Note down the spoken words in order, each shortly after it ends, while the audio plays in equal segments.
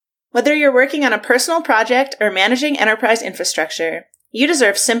Whether you're working on a personal project or managing enterprise infrastructure, you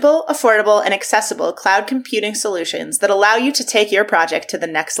deserve simple, affordable, and accessible cloud computing solutions that allow you to take your project to the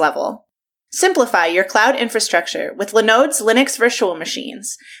next level. Simplify your cloud infrastructure with Linode's Linux virtual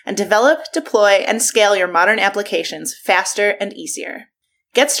machines and develop, deploy, and scale your modern applications faster and easier.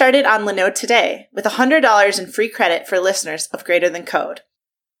 Get started on Linode today with $100 in free credit for listeners of Greater Than Code.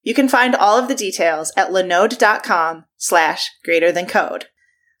 You can find all of the details at linode.com/greaterthancode.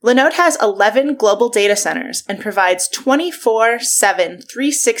 Linode has 11 global data centers and provides 24/7,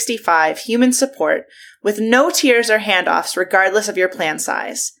 365 human support with no tiers or handoffs regardless of your plan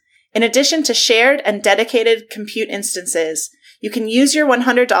size. In addition to shared and dedicated compute instances, you can use your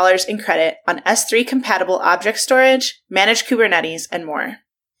 $100 in credit on S3-compatible object storage, managed Kubernetes, and more.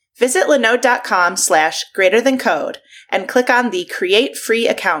 Visit linode.com/greaterthancode and click on the Create Free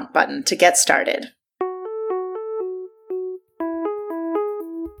Account button to get started.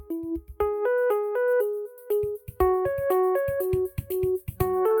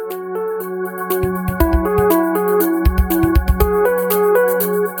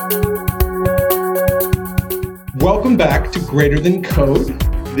 Welcome back to Greater Than Code.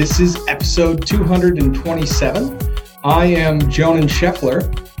 This is episode 227. I am Jonan Scheffler,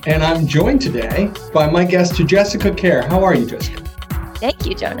 and I'm joined today by my guest, Jessica Kerr. How are you, Jessica? Thank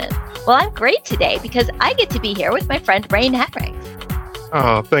you, Jonan. Well, I'm great today because I get to be here with my friend Rain Hatrings.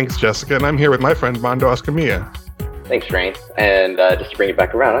 Oh, thanks, Jessica. And I'm here with my friend Mondo Escamilla. Thanks, Rain. And just to bring it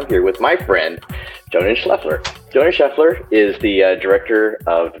back around, I'm here with my friend, Jonan Scheffler. Jonan Scheffler is the Director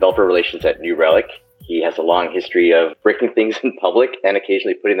of Developer Relations at New Relic. He has a long history of breaking things in public and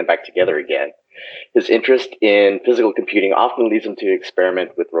occasionally putting them back together again. His interest in physical computing often leads him to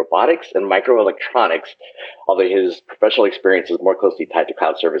experiment with robotics and microelectronics, although his professional experience is more closely tied to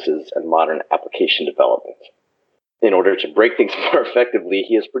cloud services and modern application development. In order to break things more effectively,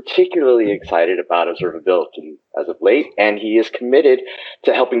 he is particularly excited about observability as of late, and he is committed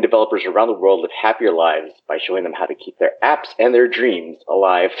to helping developers around the world live happier lives by showing them how to keep their apps and their dreams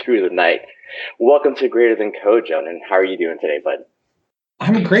alive through the night. Welcome to Greater Than Code, Jonan. How are you doing today, bud?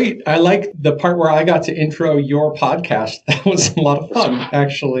 I'm great. I like the part where I got to intro your podcast. That was a lot of fun,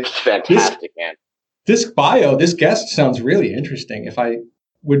 actually. It's fantastic, man. This guest sounds really interesting, if I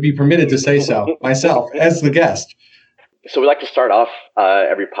would be permitted to say so myself as the guest. So we like to start off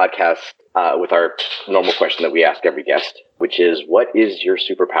every podcast with our normal question that we ask every guest, which is, what is your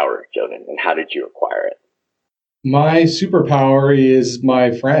superpower, Jonan, and how did you acquire it? My superpower is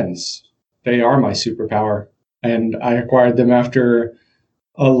my friends. They are my superpower, and I acquired them after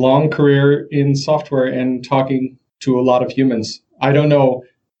a long career in software and talking to a lot of humans. I don't know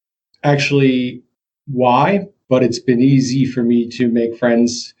actually why, but it's been easy for me to make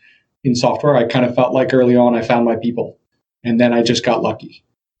friends in software. I kind of felt like early on I found my people, and then I just got lucky.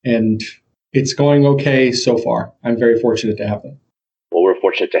 And it's going okay so far. I'm very fortunate to have them. Well, we're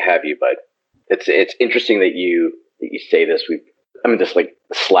fortunate to have you, but it's interesting that you say this. This like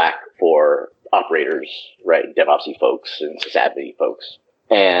Slack for operators, right? DevOpsy folks and sysadmin folks.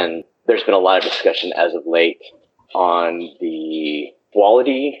 And there's been a lot of discussion as of late on the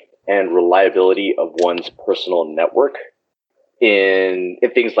quality and reliability of one's personal network in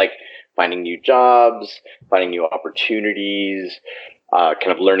things like finding new jobs, finding new opportunities,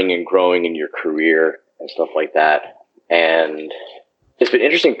 kind of learning and growing in your career and stuff like that. And it's been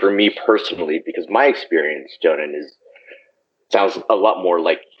interesting for me personally because my experience, Jonan, sounds a lot more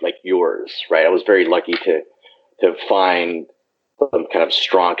like yours, right? I was very lucky to find some kind of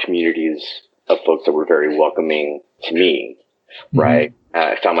strong communities of folks that were very welcoming to me, right?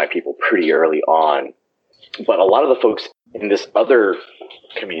 I found my people pretty early on. But a lot of the folks in this other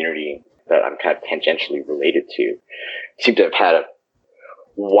community that I'm kind of tangentially related to seem to have had a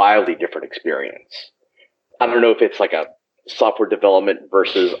wildly different experience. I don't know if it's like a software development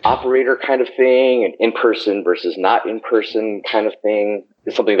versus operator kind of thing, and in-person versus not in-person kind of thing.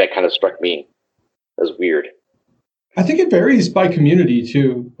 It's something that kind of struck me as weird. I think it varies by community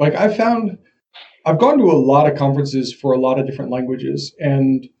too. Like I've gone to a lot of conferences for a lot of different languages,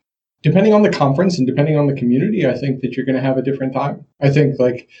 and depending on the conference and depending on the community, I think that you're going to have a different time. I think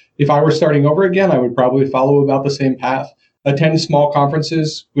like if I were starting over again, I would probably follow about the same path. Attend small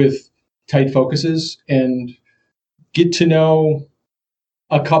conferences with tight focuses and get to know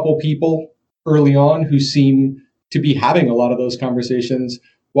a couple people early on who seem to be having a lot of those conversations.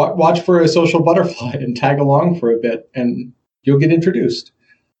 Watch for a social butterfly and tag along for a bit, and you'll get introduced.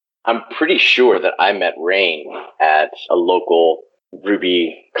 I'm pretty sure that I met Rain at a local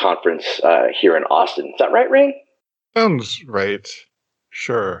Ruby conference here in Austin. Is that right, Rain? Sounds right.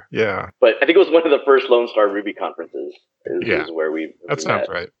 Sure, yeah. But I think it was one of the first Lone Star Ruby conferences is where we that sounds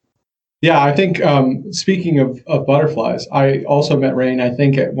right. Yeah, I think speaking of butterflies, I also met Rain, I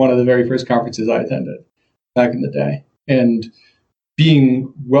think, at one of the very first conferences I attended back in the day. And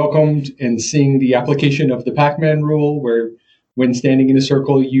being welcomed and seeing the application of the Pac-Man rule, where when standing in a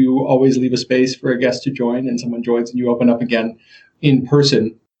circle, you always leave a space for a guest to join and someone joins and you open up again in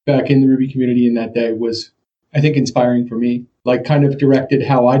person back in the Ruby community in that day was, I think, inspiring for me, like kind of directed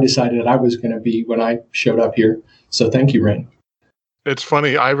how I decided I was going to be when I showed up here. So thank you, Rain. It's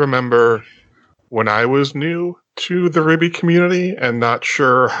funny, I remember when I was new to the Ruby community and not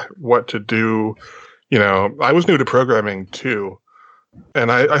sure what to do. I was new to programming too.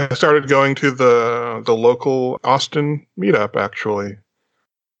 And I started going to the local Austin meetup, actually.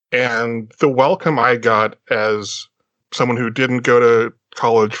 And the welcome I got as someone who didn't go to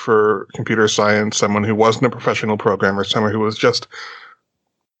college for computer science, someone who wasn't a professional programmer, someone who was just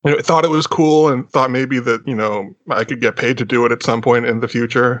thought it was cool and thought maybe that, I could get paid to do it at some point in the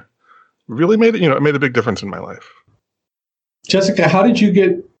future, really made it, it made a big difference in my life. Jessica, how did you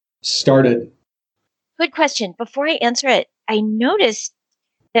get started? Good question. Before I answer it, I noticed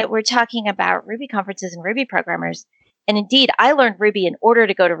that we're talking about Ruby conferences and Ruby programmers. And indeed, I learned Ruby in order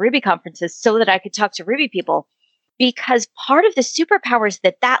to go to Ruby conferences so that I could talk to Ruby people, because part of the superpowers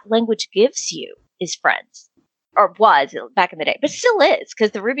that language gives you is friends. Or was back in the day, but still is,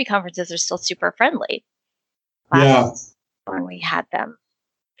 because the Ruby conferences are still super friendly. When we had them.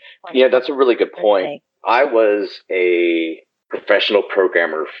 Yeah, that's a really good point. I was a professional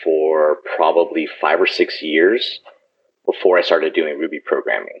programmer for probably 5 or 6 years before I started doing Ruby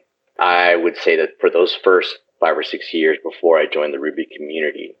programming. I would say that for those first 5 or 6 years before I joined the Ruby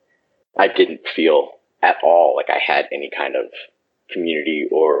community, I didn't feel at all like I had any kind of community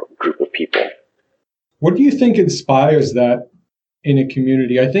or group of people. What do you think inspires that in a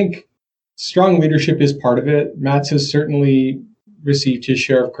community? I think strong leadership is part of it. Mats has certainly received his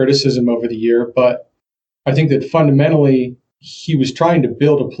share of criticism over the year, but I think that fundamentally he was trying to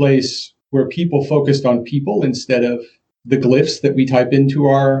build a place where people focused on people instead of the glyphs that we type into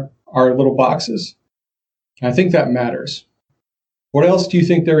our little boxes. I think that matters. What else do you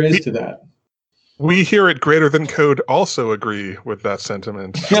think there is to that? We here at Greater Than Code also agree with that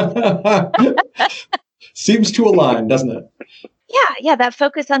sentiment. Seems to align, doesn't it? Yeah, that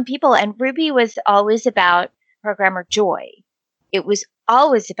focus on people. And Ruby was always about programmer joy. It was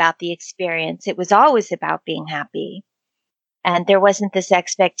always about the experience. It was always about being happy. And there wasn't this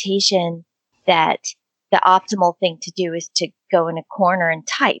expectation that the optimal thing to do is to go in a corner and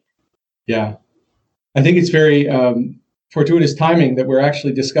type. Yeah. I think it's very fortuitous timing that we're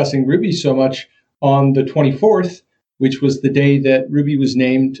actually discussing Ruby so much on the 24th, which was the day that Ruby was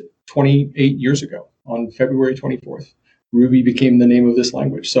named 28 years ago. On February 24th, Ruby became the name of this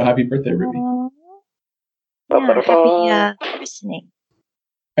language. So happy birthday, Ruby. Happy christening.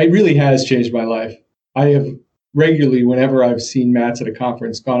 It really has changed my life. I have regularly, whenever I've seen Mats at a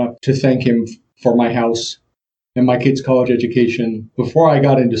conference, gone up to thank him for my house and my kids' college education. Before I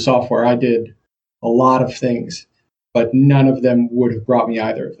got into software, I did a lot of things, but none of them would have brought me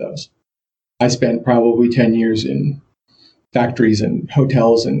either of those. I spent probably 10 years in factories and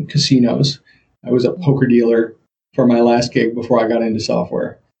hotels and casinos. I was a poker dealer for my last gig before I got into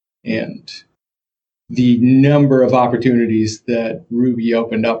software. And the number of opportunities that Ruby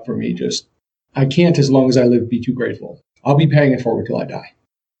opened up for me, I can't, as long as I live, be too grateful. I'll be paying it forward till I die.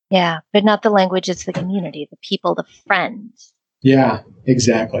 Yeah, but not the language, it's the community, the people, the friends. Yeah,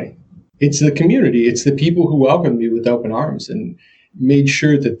 exactly. It's the community. It's the people who welcomed me with open arms and made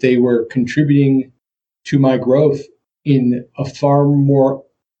sure that they were contributing to my growth in a far more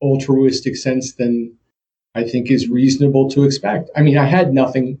altruistic sense than I think is reasonable to expect. I mean, I had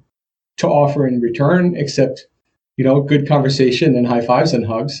nothing to offer in return except, good conversation and high fives and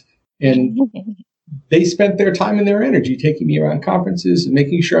hugs. And they spent their time and their energy taking me around conferences and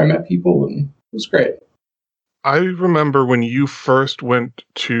making sure I met people, and it was great. I remember when you first went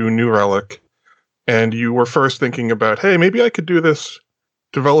to New Relic and you were first thinking about, hey, maybe I could do this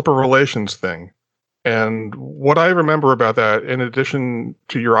developer relations thing. And what I remember about that, in addition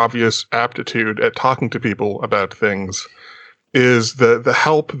to your obvious aptitude at talking to people about things, is the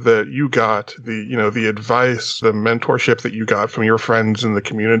help that you got, the advice, the mentorship that you got from your friends in the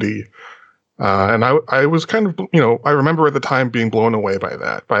community. And I was kind of, I remember at the time being blown away by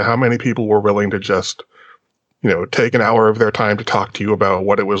that, by how many people were willing to just, take an hour of their time to talk to you about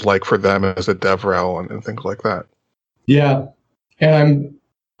what it was like for them as a DevRel and things like that. Yeah. And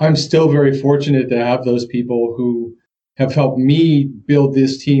I'm still very fortunate to have those people who have helped me build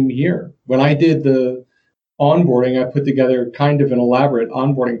this team here. When I did the onboarding, I put together kind of an elaborate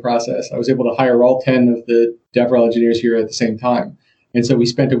onboarding process. I was able to hire all 10 of the DevRel engineers here at the same time. And so we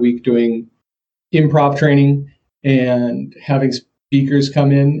spent a week doing improv training and having speakers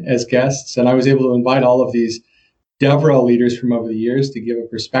come in as guests. And I was able to invite all of these DevRel leaders from over the years to give a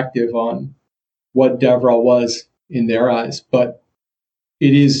perspective on what DevRel was in their eyes. But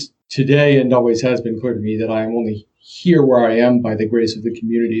it is today and always has been clear to me that I am only here where I am by the grace of the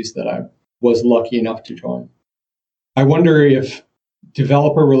communities that I was lucky enough to join. I wonder if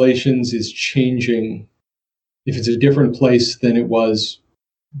developer relations is changing, if it's a different place than it was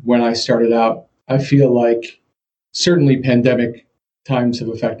when I started out. I feel like certainly pandemic times have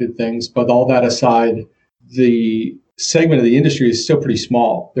affected things, but all that aside, the segment of the industry is still pretty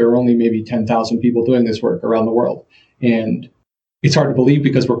small. There are only maybe 10,000 people doing this work around the world. And it's hard to believe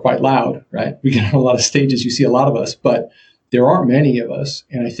because we're quite loud, right? We get on a lot of stages, you see a lot of us, but there aren't many of us.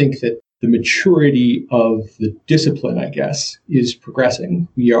 And I think that the maturity of the discipline, I guess, is progressing.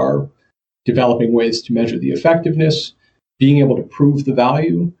 We are developing ways to measure the effectiveness. Being able to prove the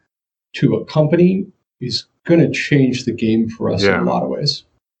value to a company is going to change the game for us in a lot of ways.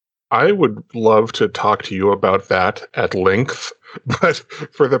 I would love to talk to you about that at length, but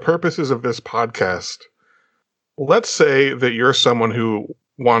for the purposes of this podcast, let's say that you're someone who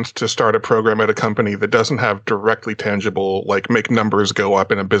wants to start a program at a company that doesn't have directly tangible, like make numbers go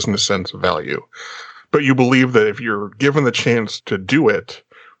up in a business sense of value. But you believe that if you're given the chance to do it,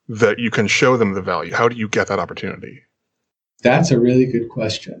 that you can show them the value. How do you get that opportunity? That's a really good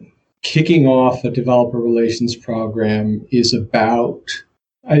question. Kicking off a developer relations program is about,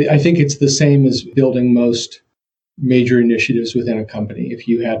 I think it's the same as building most major initiatives within a company. If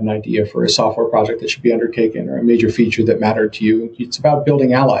you had an idea for a software project that should be undertaken or a major feature that mattered to you, it's about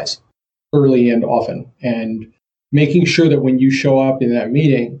building allies early and often and making sure that when you show up in that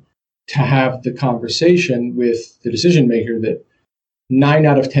meeting to have the conversation with the decision maker that 9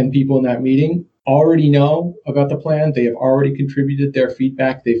 out of 10 people in that meeting already know about the plan. They have already contributed their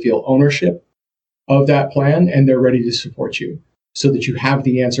feedback. They feel ownership of that plan and they're ready to support you so that you have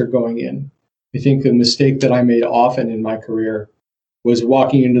the answer going in. I think the mistake that I made often in my career was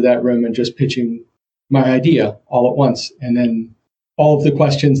walking into that room and just pitching my idea all at once. And then all of the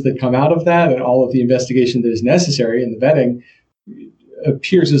questions that come out of that and all of the investigation that is necessary in the vetting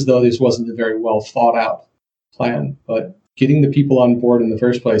appears as though this wasn't a very well thought out plan. But getting the people on board in the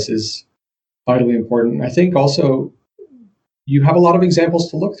first place is vitally important. I think also you have a lot of examples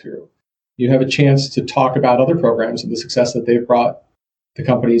to look through. You have a chance to talk about other programs and the success that they've brought the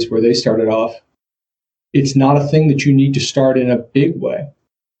companies where they started off. It's not a thing that you need to start in a big way.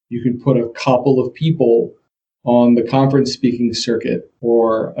 You can put a couple of people on the conference speaking circuit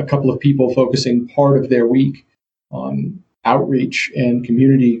or a couple of people focusing part of their week on outreach and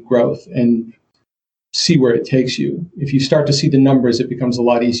community growth and see where it takes you. If you start to see the numbers, it becomes a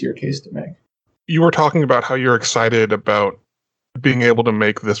lot easier case to make. You were talking about how you're excited about being able to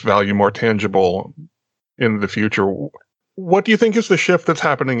make this value more tangible in the future. What do you think is the shift that's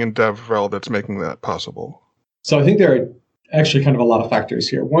happening in DevRel that's making that possible? So I think there are actually kind of a lot of factors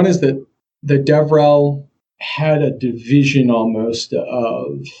here. One is that the DevRel had a division almost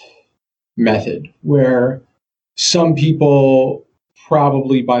of method where some people,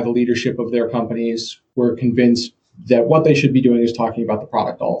 probably by the leadership of their companies, were convinced that what they should be doing is talking about the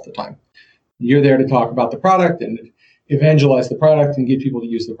product all of the time. You're there to talk about the product and evangelize the product and get people to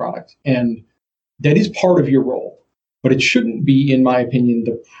use the product. And that is part of your role. But it shouldn't be, in my opinion,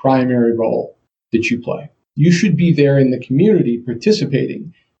 the primary role that you play. You should be there in the community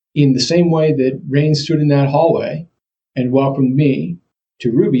participating in the same way that Rain stood in that hallway and welcomed me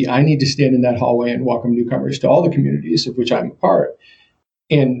to Ruby. I need to stand in that hallway and welcome newcomers to all the communities of which I'm a part.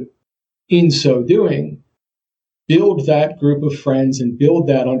 And in so doing, build that group of friends and build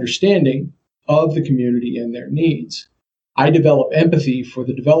that understanding of the community and their needs. I develop empathy for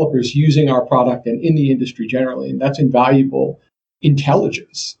the developers using our product and in the industry generally, and that's invaluable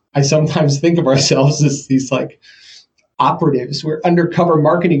intelligence. I sometimes think of ourselves as these like operatives. We're undercover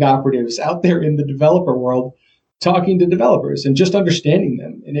marketing operatives out there in the developer world talking to developers and just understanding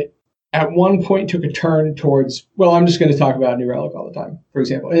them. And it at one point took a turn towards, well, I'm just going to talk about New Relic all the time, for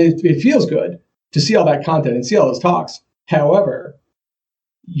example. And it feels good to see all that content and see all those talks. However,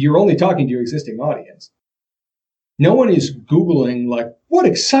 you're only talking to your existing audience. No one is Googling, like, what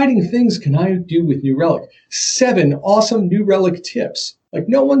exciting things can I do with New Relic? 7 awesome New Relic tips. Like,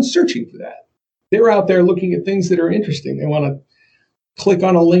 no one's searching for that. They're out there looking at things that are interesting. They want to click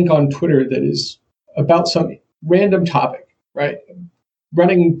on a link on Twitter that is about some random topic, right?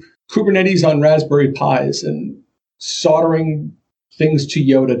 Running Kubernetes on Raspberry Pis and soldering things to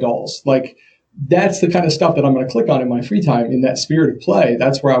Yoda dolls. Like, that's the kind of stuff that I'm going to click on in my free time in that spirit of play.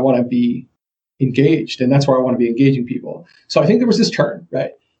 That's where I want to be engaged. And that's where I want to be engaging people. So I think there was this turn,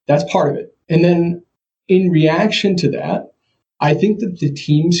 right? That's part of it. And then in reaction to that, I think that the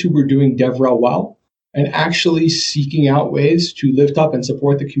teams who were doing DevRel well and actually seeking out ways to lift up and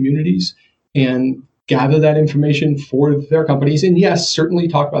support the communities and gather that information for their companies, and yes, certainly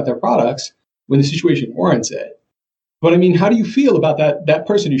talk about their products when the situation warrants it. But I mean, how do you feel about that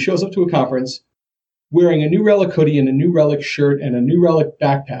person who shows up to a conference wearing a New Relic hoodie and a New Relic shirt and a New Relic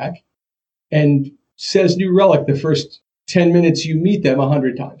backpack and says New Relic the first 10 minutes you meet them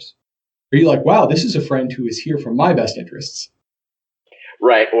 100 times? Are you like, wow, this is a friend who is here for my best interests?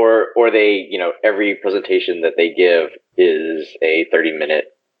 Right. Or they, every presentation that they give is a 30-minute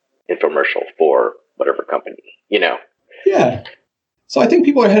infomercial for whatever company, Yeah. So I think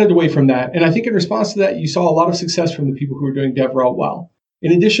people are headed away from that. And I think in response to that, you saw a lot of success from the people who are doing DevRel well.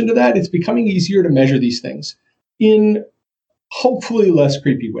 In addition to that, it's becoming easier to measure these things in hopefully less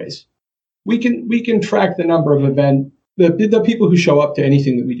creepy ways. We can track the number of the people who show up to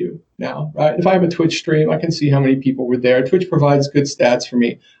anything that we do now, right? If I have a Twitch stream, I can see how many people were there. Twitch provides good stats for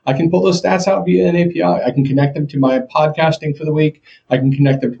me. I can pull those stats out via an API. I can connect them to my podcasting for the week. I can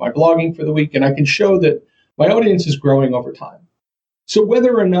connect them to my blogging for the week, and I can show that my audience is growing over time. So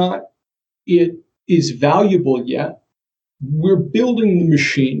whether or not it is valuable yet, we're building the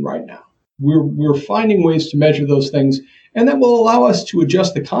machine right now. We're finding ways to measure those things, and that will allow us to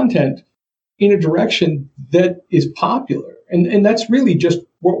adjust the content in a direction that is popular. And that's really just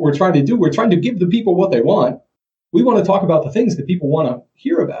what we're trying to do. We're trying to give the people what they want. We want to talk about the things that people want to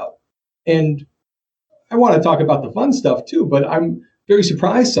hear about. And I want to talk about the fun stuff too, but I'm very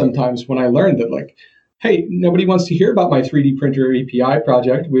surprised sometimes when I learn that, like, hey, nobody wants to hear about my 3D printer API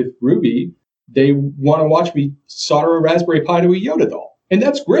project with Ruby. They want to watch me solder a Raspberry Pi to a Yoda doll. And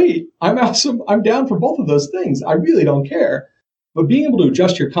that's great. I'm awesome. I'm down for both of those things. I really don't care. But being able to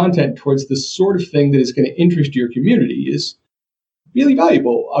adjust your content towards the sort of thing that is going to interest your community is really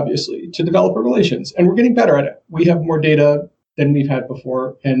valuable, obviously, to developer relations. And we're getting better at it. We have more data than we've had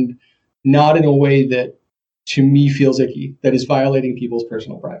before, and not in a way that, to me, feels icky, that is violating people's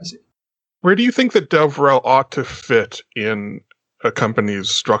personal privacy. Where do you think that DevRel ought to fit in a company's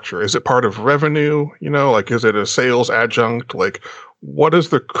structure? Is it part of revenue? Is it a sales adjunct? What is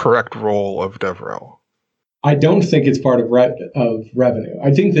the correct role of DevRel? I don't think it's part of revenue.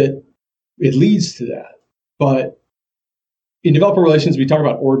 I think that it leads to that. But in developer relations, we talk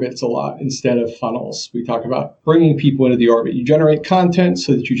about orbits a lot instead of funnels. We talk about bringing people into the orbit. You generate content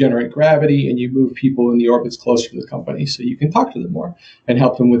so that you generate gravity, and you move people in the orbits closer to the company so you can talk to them more and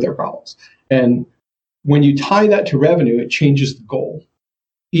help them with their problems. And when you tie that to revenue, it changes the goal.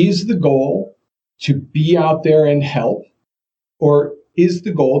 Is the goal to be out there and help, or is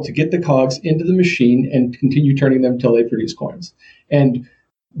the goal to get the cogs into the machine and continue turning them until they produce coins? And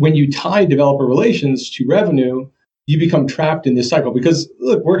when you tie developer relations to revenue, you become trapped in this cycle. Because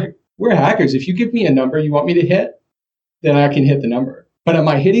look, we're hackers. If you give me a number you want me to hit, then I can hit the number. But am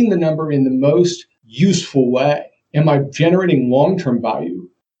I hitting the number in the most useful way? Am I generating long-term value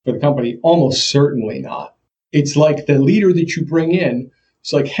for the company? Almost certainly not. It's like the leader that you bring in.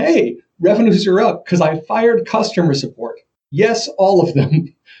 It's like, hey, revenues are up because I fired customer support. Yes, all of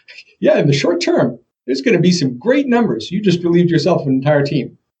them. Yeah, in the short term, there's going to be some great numbers. You just relieved yourself of an entire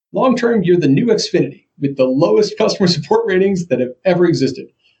team. Long term, you're the new Xfinity with the lowest customer support ratings that have ever existed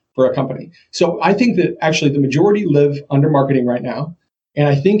for a company. So I think that actually the majority live under marketing right now. And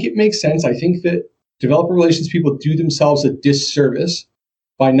I think it makes sense. I think that developer relations people do themselves a disservice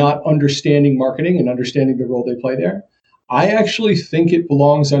by not understanding marketing and understanding the role they play there. I actually think it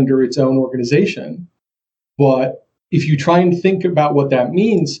belongs under its own organization. But if you try and think about what that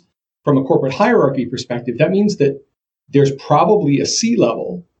means from a corporate hierarchy perspective, that means that there's probably a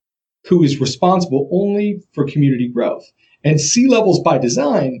C-level who is responsible only for community growth. And C-levels by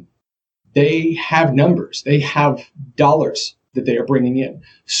design, they have numbers. They have dollars that they are bringing in.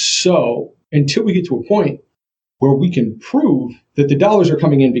 So until we get to a point where we can prove that the dollars are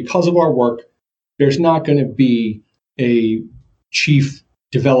coming in because of our work, there's not going to be a chief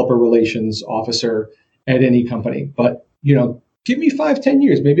developer relations officer at any company. But, give me 5-10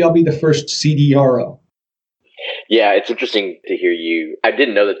 years. Maybe I'll be the first CDRO. Yeah, it's interesting to hear you. I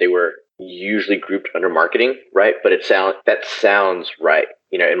didn't know that they were usually grouped under marketing, right? But that sounds right.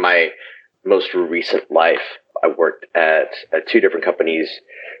 In my most recent life, I worked at 2 different companies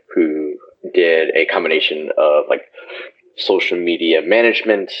who did a combination of social media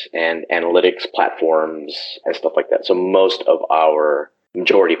management and analytics platforms and stuff like that. So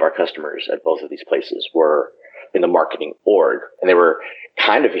majority of our customers at both of these places were in the marketing org, and they were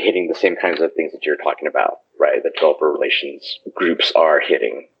kind of hitting the same kinds of things that you're talking about, right? That developer relations groups are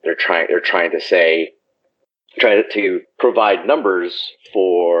hitting. They're trying to provide numbers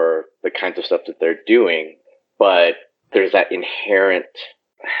for the kinds of stuff that they're doing, but there's that inherent,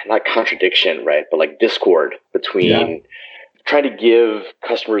 not contradiction, right? But like discord between trying to give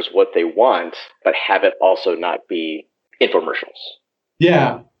customers what they want, but have it also not be infomercials.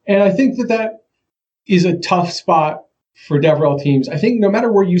 Yeah. And I think that is a tough spot for DevRel teams. I think no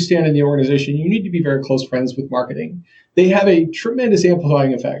matter where you stand in the organization, you need to be very close friends with marketing. They have a tremendous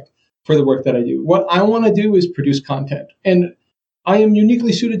amplifying effect for the work that I do. What I want to do is produce content, and I am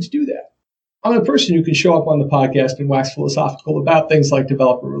uniquely suited to do that. I'm a person who can show up on the podcast and wax philosophical about things like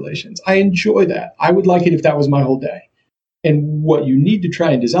developer relations. I enjoy that. I would like it if that was my whole day. And what you need to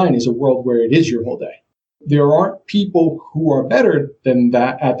try and design is a world where it is your whole day. There aren't people who are better than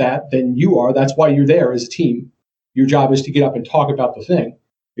that at that than you are. That's why you're there as a team. Your job is to get up and talk about the thing,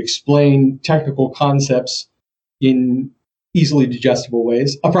 explain technical concepts in easily digestible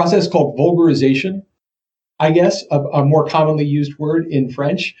ways. A process called vulgarization, I guess, a more commonly used word in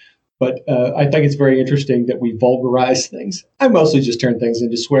French. But I think it's very interesting that we vulgarize things. I mostly just turn things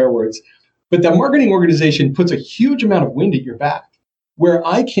into swear words. But the marketing organization puts a huge amount of wind at your back, where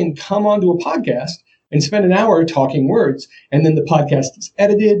I can come onto a podcast and spend an hour talking words, and then the podcast is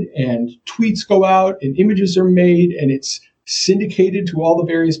edited and tweets go out and images are made and it's syndicated to all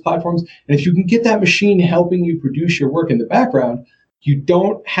the various platforms. And if you can get that machine helping you produce your work in the background, you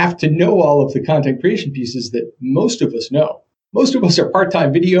don't have to know all of the content creation pieces that most of us know. Most of us are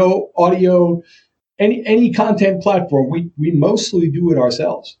part-time video, audio, any content platform. We mostly do it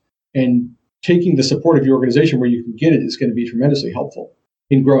ourselves. And taking the support of your organization where you can get it is going to be tremendously helpful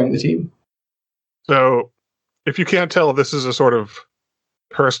in growing the team. So if you can't tell, this is a sort of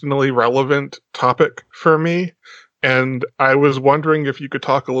personally relevant topic for me. And I was wondering if you could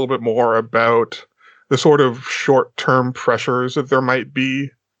talk a little bit more about the sort of short-term pressures that there might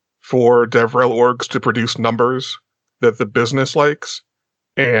be for DevRel orgs to produce numbers that the business likes,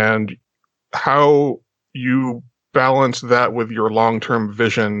 and how you balance that with your long-term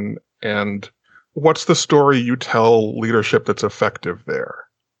vision, and what's the story you tell leadership that's effective there?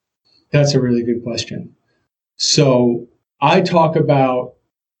 That's a really good question. So I talk about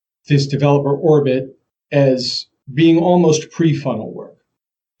this developer orbit as being almost pre-funnel work,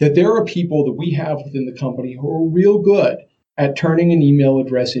 that there are people that we have within the company who are real good at turning an email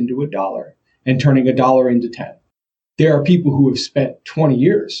address into $1 and turning $1 into 10. There are people who have spent 20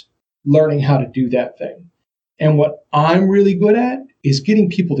 years learning how to do that thing. And what I'm really good at is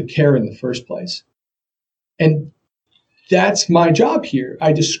getting people to care in the first place. And that's my job here.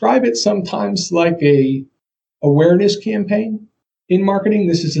 I describe it sometimes like a awareness campaign in marketing.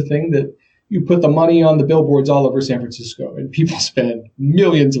 This is a thing that you put the money on the billboards all over San Francisco, and people spend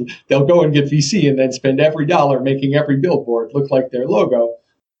millions. They'll go and get VC and then spend every dollar making every billboard look like their logo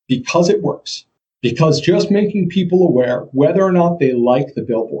because it works. Because just making people aware, whether or not they like the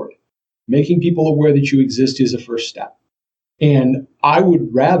billboard, making people aware that you exist is a first step. And I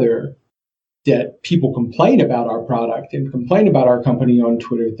would rather that people complain about our product and complain about our company on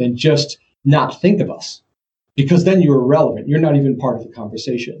Twitter than just not think of us. Because then you're irrelevant. You're not even part of the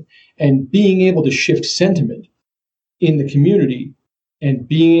conversation. And being able to shift sentiment in the community and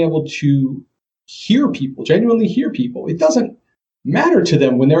being able to hear people, genuinely hear people, it doesn't matter to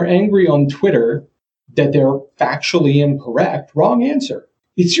them when they're angry on Twitter that they're factually incorrect. Wrong answer.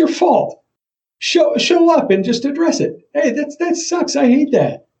 It's your fault. Show up and just address it. Hey, that sucks. I hate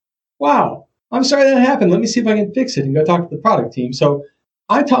that. Wow. I'm sorry that happened. Let me see if I can fix it and go talk to the product team. So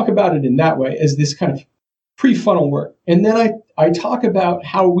I talk about it in that way as this kind of pre-funnel work. And then I talk about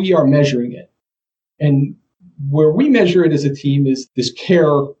how we are measuring it. And where we measure it as a team is this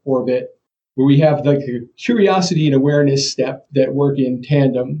care orbit, where we have like a curiosity and awareness step that work in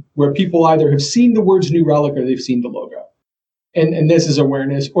tandem, where people either have seen the words New Relic or they've seen the logo. And this is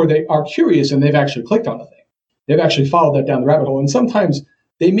awareness, or they are curious and they've actually clicked on the thing. They've actually followed that down the rabbit hole. And sometimes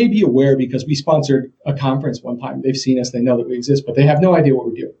they may be aware because we sponsored a conference one time. They've seen us, they know that we exist, but they have no idea what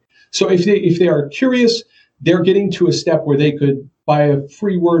we're doing. So if they are curious, they're getting to a step where they could, by a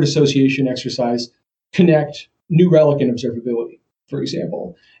free word association exercise, connect New Relic and observability, for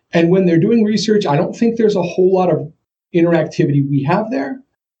example. And when they're doing research, I don't think there's a whole lot of interactivity we have there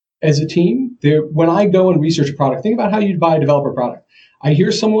as a team. When I go and research a product, think about how you'd buy a developer product. I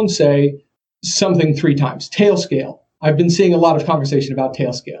hear someone say something 3 times, Tailscale. I've been seeing a lot of conversation about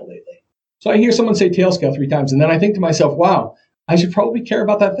Tailscale lately. So I hear someone say Tailscale 3 times, and then I think to myself, wow, I should probably care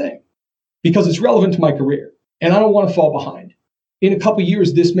about that thing because it's relevant to my career, and I don't want to fall behind. in a couple of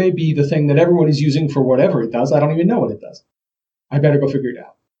years, this may be the thing that everyone is using for whatever it does. I don't even know what it does. I better go figure it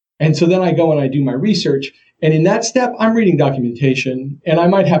out. And so then I go and I do my research. And in that step, I'm reading documentation, and I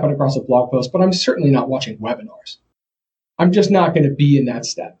might happen across a blog post, but I'm certainly not watching webinars. I'm just not going to be in that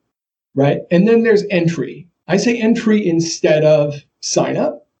step, right? And then there's entry. I say entry instead of sign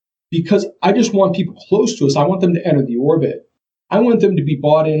up because I just want people close to us. I want them to enter the orbit. I want them to be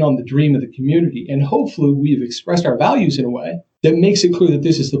bought in on the dream of the community. And hopefully we've expressed our values in a way that makes it clear that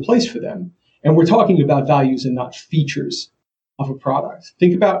this is the place for them. And we're talking about values and not features of a product.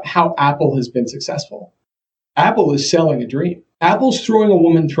 Think about how Apple has been successful. Apple is selling a dream. Apple's throwing a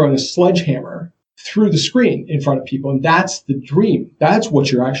woman throwing a sledgehammer through the screen in front of people. And that's the dream. That's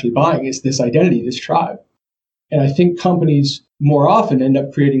what you're actually buying, is this identity, this tribe. And I think companies more often end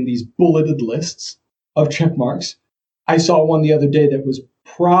up creating these bulleted lists of check marks. I saw one the other day that was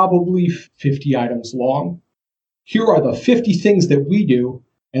probably 50 items long. Here are the 50 things that we do,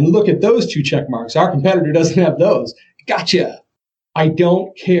 and look at those 2 check marks. Our competitor doesn't have those. Gotcha. I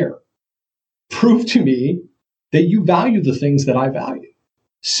don't care. Prove to me that you value the things that I value.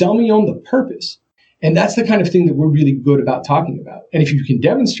 Sell me on the purpose. And that's the kind of thing that we're really good about talking about. And if you can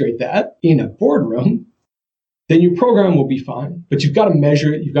demonstrate that in a boardroom, then your program will be fine. But you've got to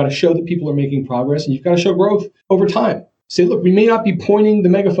measure it. You've got to show that people are making progress, and you've got to show growth over time. Say, look, we may not be pointing the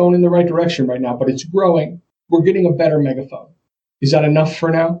megaphone in the right direction right now, but it's growing. We're getting a better megaphone. Is that enough for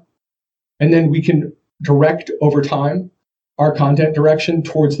now? And then we can direct over time our content direction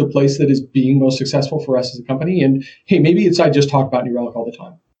towards the place that is being most successful for us as a company. And hey, maybe it's I just talk about New Relic all the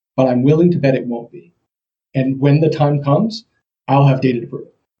time, but I'm willing to bet it won't be. And when the time comes, I'll have data to prove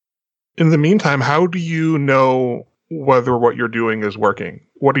it. In the meantime, how do you know whether what you're doing is working?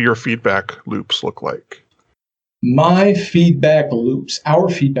 What do your feedback loops look like? My feedback loops, our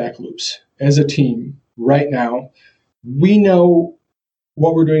feedback loops as a team right now, we know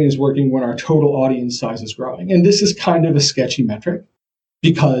what we're doing is working when our total audience size is growing. And this is kind of a sketchy metric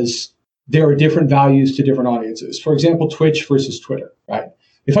because there are different values to different audiences. For example, Twitch versus Twitter, right?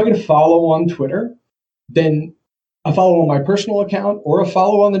 If I get a follow on Twitter, then a follow on my personal account or a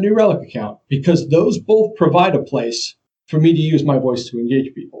follow on the New Relic account, because those both provide a place for me to use my voice to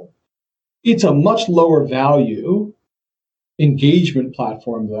engage people. It's a much lower value engagement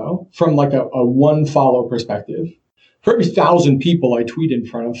platform, though, from like a one follow perspective. For every 1,000 people I tweet in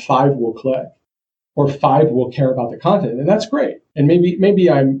front of, 5 will click or 5 will care about the content. And that's great. And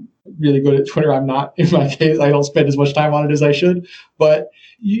maybe I'm really good at Twitter. I'm not, in my case. I don't spend as much time on it as I should. But,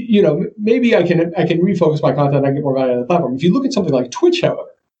 maybe I can refocus my content. I get more value out of the platform. If you look at something like Twitch,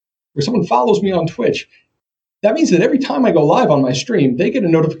 however, where someone follows me on Twitch, that means that every time I go live on my stream, they get a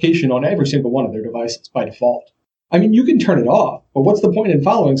notification on every single one of their devices by default. I mean, you can turn it off, but what's the point in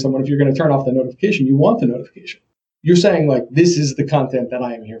following someone if you're going to turn off the notification? You want the notification. You're saying, like, this is the content that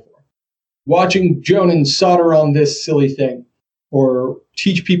I am here for. Watching Jonan solder on this silly thing or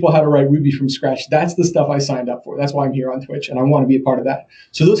teach people how to write Ruby from scratch, that's the stuff I signed up for. That's why I'm here on Twitch, and I want to be a part of that.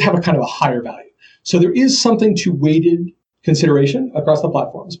 So those have a kind of a higher value. So there is something to weighted consideration across the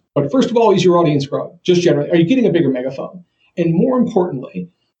platforms. But first of all, is your audience growing? Just generally, are you getting a bigger megaphone? And more importantly,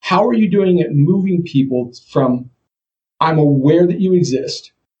 how are you doing it moving people from I'm aware that you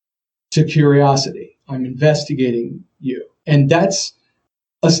exist to curiosity? I'm investigating you. And that's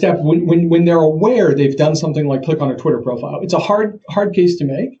a step when they're aware they've done something like click on a Twitter profile. It's a hard case to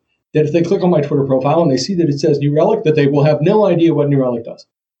make that if they click on my Twitter profile and they see that it says New Relic, that they will have no idea what New Relic does.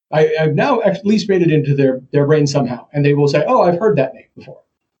 I've now at least made it into their brain somehow. And they will say, oh, I've heard that name before.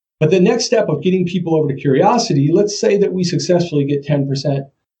 But the next step of getting people over to curiosity, let's say that we successfully get 10%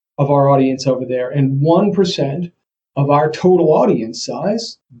 of our audience over there and 1% of our total audience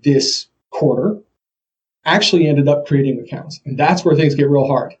size this quarter actually ended up creating accounts. And that's where things get real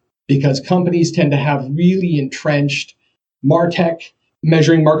hard because companies tend to have really entrenched MarTech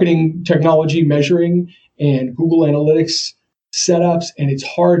measuring, marketing technology measuring, and Google Analytics setups. And it's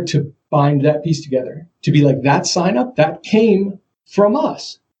hard to bind that piece together to be like, that sign up, that came from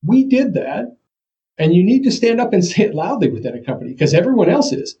us. We did that. And you need to stand up and say it loudly within a company because everyone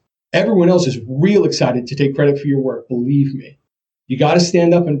else is. Everyone else is real excited to take credit for your work. Believe me. You got to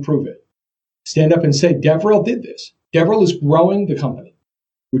stand up and prove it. Stand up and say, DevRel did this. DevRel is growing the company.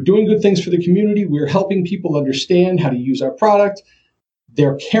 We're doing good things for the community. We're helping people understand how to use our product.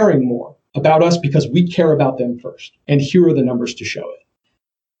 They're caring more about us because we care about them first. And here are the numbers to show it.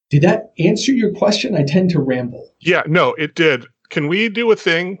 Did that answer your question? I tend to ramble. Yeah, no, it did. Can we do a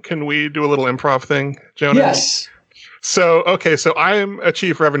thing? Can we do a little improv thing, Jonah? Yes. So I'm a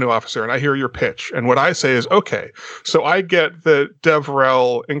chief revenue officer and I hear your pitch. And what I say is, okay, so I get that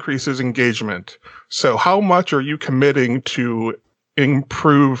DevRel increases engagement. So how much are you committing to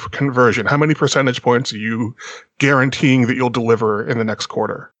improve conversion? How many percentage points are you guaranteeing that you'll deliver in the next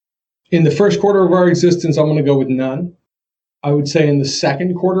quarter? In the first quarter of our existence, I'm going to go with none. I would say in the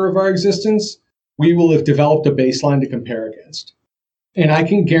second quarter of our existence, we will have developed a baseline to compare against. And I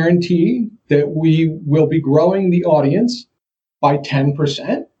can guarantee that we will be growing the audience by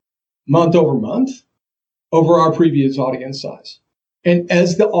 10% month over month over our previous audience size. And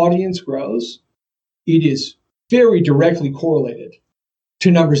as the audience grows, it is very directly correlated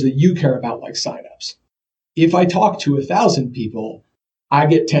to numbers that you care about, like signups. If I talk to 1,000 people, I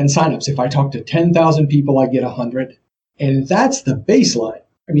get 10 signups. If I talk to 10,000 people, I get 100. And that's the baseline.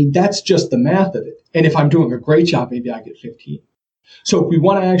 I mean, that's just the math of it. And if I'm doing a great job, maybe I get 15. So if we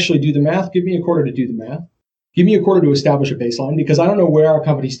want to actually do the math, give me a quarter to do the math. Give me a quarter to establish a baseline, because I don't know where our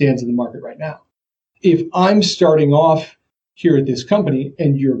company stands in the market right now. If I'm starting off here at this company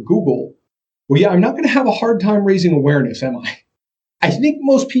and you're Google, well, yeah, I'm not going to have a hard time raising awareness, am I? I think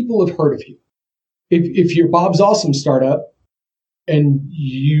most people have heard of you. If you're Bob's Awesome startup and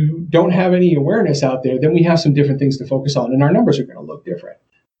you don't have any awareness out there, then we have some different things to focus on, and our numbers are going to look different.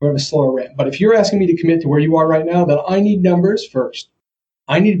 We're going to have a slower ramp. But if you're asking me to commit to where you are right now, then I need numbers first.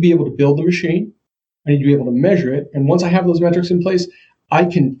 I need to be able to build the machine. I need to be able to measure it. And once I have those metrics in place, I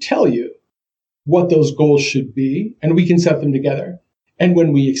can tell you what those goals should be, and we can set them together. And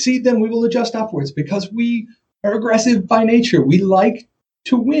when we exceed them, we will adjust upwards, because we are aggressive by nature. We like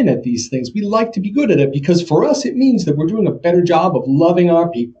to win at these things. We like to be good at it, because for us, it means that we're doing a better job of loving our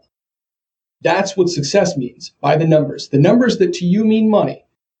people. That's what success means by the numbers. The numbers that to you mean money.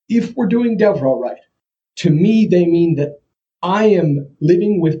 If we're doing DevRel right, to me, they mean that I am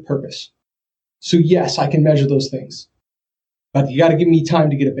living with purpose. So yes, I can measure those things, but you got to give me time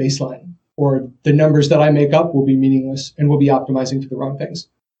to get a baseline, or the numbers that I make up will be meaningless and we'll be optimizing to the wrong things.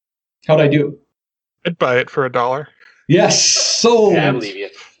 How'd I do? I'd buy it for $1. Yes, sold. Yeah, I believe you.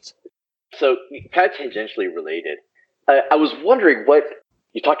 So, kind of tangentially related, I was wondering what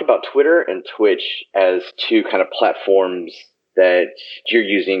you talked about Twitter and Twitch as two kind of platforms that you're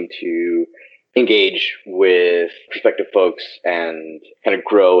using to engage with prospective folks and kind of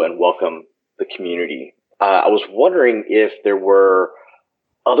grow and welcome the community. I was wondering if there were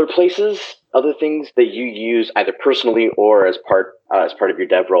other places, other things that you use either personally or as part of your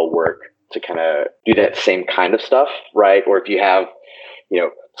DevRel work to kind of do that same kind of stuff, right? Or if you have,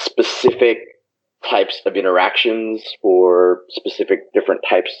 specific types of interactions or specific different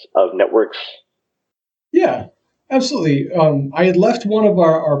types of networks. Yeah, absolutely. I had left one of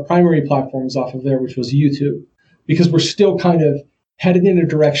our primary platforms off of there, which was YouTube, because we're still kind of headed in a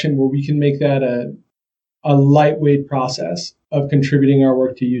direction where we can make that a lightweight process of contributing our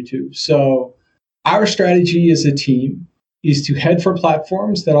work to YouTube. So our strategy as a team is to head for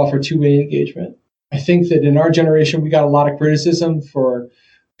platforms that offer two-way engagement. I think that in our generation, we got a lot of criticism for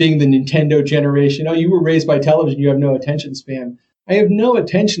being the Nintendo generation. Oh, you were raised by television, you have no attention span. I have no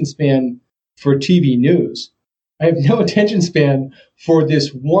attention span for TV news. I have no attention span for this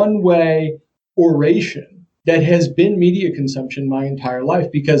one-way oration that has been media consumption my entire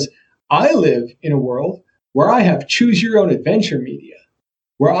life, because I live in a world where I have choose-your-own-adventure media,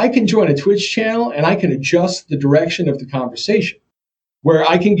 where I can join a Twitch channel and I can adjust the direction of the conversation, where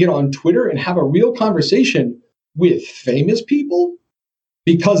I can get on Twitter and have a real conversation with famous people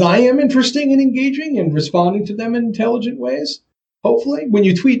because I am interesting and engaging and responding to them in intelligent ways. Hopefully, when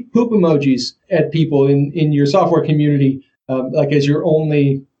you tweet poop emojis at people in your software community, like as your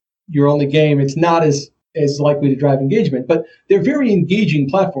only game, it's not as likely to drive engagement, but they're very engaging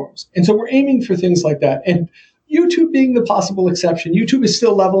platforms. And so we're aiming for things like that. And YouTube being the possible exception, YouTube is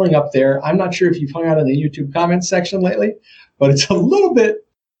still leveling up there. I'm not sure if you've hung out in the YouTube comments section lately, but it's a little bit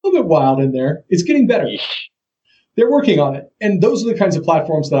wild in there. It's getting better. They're working on it. And those are the kinds of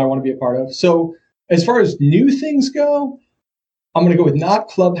platforms that I want to be a part of. So as far as new things go, I'm going to go with not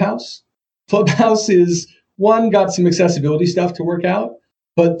Clubhouse. Clubhouse is, one, got some accessibility stuff to work out,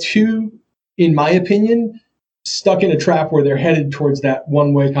 but two, in my opinion, stuck in a trap where they're headed towards that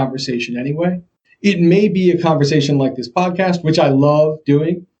one-way conversation anyway. It may be a conversation like this podcast, which I love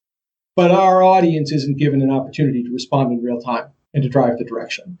doing, but our audience isn't given an opportunity to respond in real time and to drive the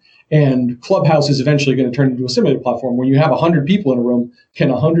direction. And Clubhouse is eventually going to turn into a similar platform where you have 100 people in a room. Can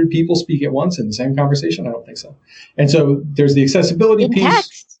 100 people speak at once in the same conversation? I don't think so. And so there's the accessibility piece.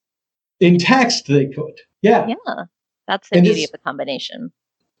 Text. In text, they could. Yeah. Yeah. That's the beauty of the combination.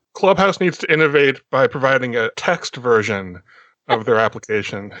 Clubhouse needs to innovate by providing a text version of their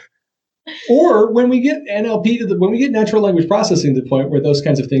application. Or when we get NLP when we get natural language processing to the point where those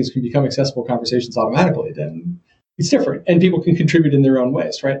kinds of things can become accessible conversations automatically, then it's different, and people can contribute in their own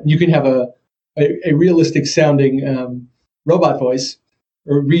ways, right? You can have a realistic sounding robot voice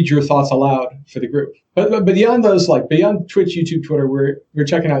or read your thoughts aloud for the group. But beyond those, like beyond Twitch, YouTube, Twitter, we're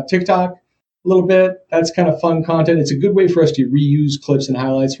checking out TikTok a little bit. That's kind of fun content. It's a good way for us to reuse clips and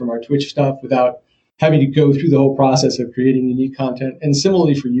highlights from our Twitch stuff without having to go through the whole process of creating unique content. And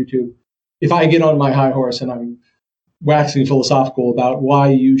similarly for YouTube, if I get on my high horse and I'm waxing philosophical about why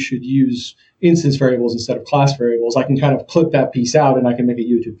you should use instance variables instead of class variables, I can kind of clip that piece out and I can make a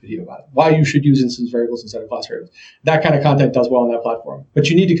YouTube video about it. Why you should use instance variables instead of class variables. That kind of content does well on that platform. But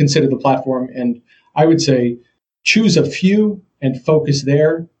you need to consider the platform, and I would say choose a few and focus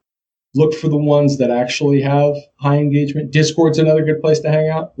there. Look for the ones that actually have high engagement. Discord's another good place to hang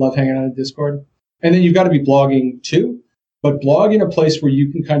out. Love hanging out in Discord. And then you've got to be blogging too, but blog in a place where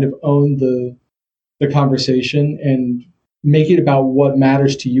you can kind of own the conversation and make it about what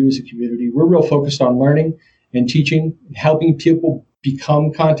matters to you as a community. We're real focused on learning and teaching and helping people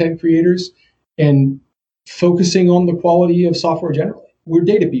become content creators and focusing on the quality of software generally. We're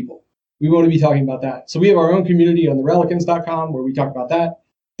data people. We want to be talking about that. So we have our own community on therelicans.com where we talk about that.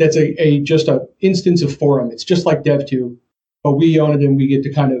 That's just an instance of forum. It's just like Dev2, but we own it and we get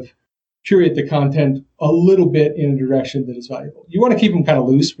to kind of curate the content a little bit in a direction that is valuable. You want to keep them kind of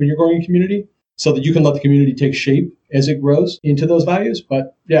loose when you're growing a community so that you can let the community take shape as it grows into those values.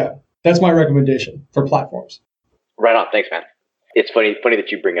 But yeah, that's my recommendation for platforms. Right on. Thanks, man. It's funny that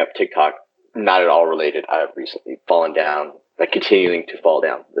you bring up TikTok. Not at all related. I've recently fallen down, continuing to fall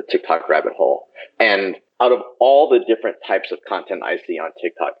down the TikTok rabbit hole. And out of all the different types of content I see on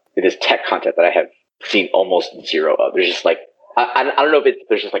TikTok, it is tech content that I have seen almost zero of. There's just I don't know if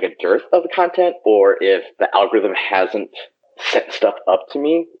there's just a dearth of content or if the algorithm hasn't set stuff up to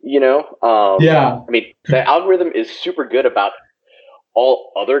me, Yeah. I mean, the algorithm is super good about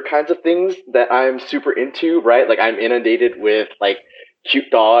all other kinds of things that I'm super into, right? Like I'm inundated with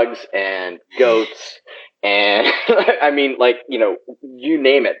cute dogs and goats and I mean, you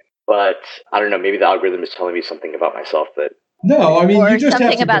name it. But I don't know, maybe the algorithm is telling me something about myself that... No, I mean, or you just something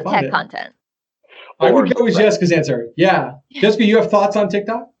have to about define tech it. content. I would go with Jessica's answer. Yeah. Jessica, you have thoughts on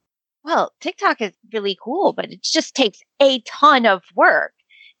TikTok? Well, TikTok is really cool, but it just takes a ton of work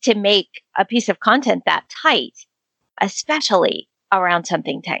to make a piece of content that tight, especially around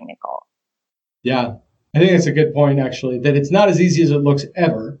something technical. Yeah. I think that's a good point, actually, that it's not as easy as it looks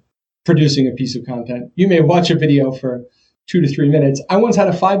ever producing a piece of content. You may watch a video for 2 to 3 minutes. I once had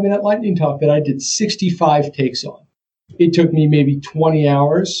a 5-minute lightning talk that I did 65 takes on. It took me maybe 20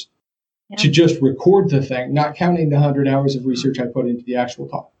 hours to just record the thing, not counting the 100 hours of research I put into the actual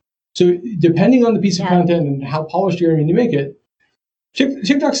talk. So depending on the piece of content and how polished you're aiming to make it,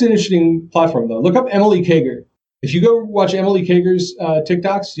 TikTok's an interesting platform, though. Look up Emily Kager. If you go watch Emily Kager's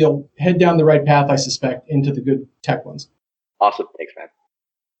TikToks, you'll head down the right path, I suspect, into the good tech ones. Awesome. Thanks, man.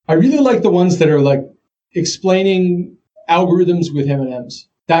 I really like the ones that are explaining algorithms with M&Ms.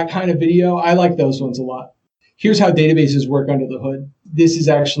 That kind of video, I like those ones a lot. Here's how databases work under the hood. This is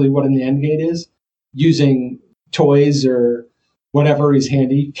actually what an end gate is, using toys or whatever is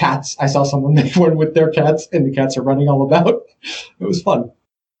handy. Cats. I saw someone make one with their cats, and the cats are running all about. It was fun.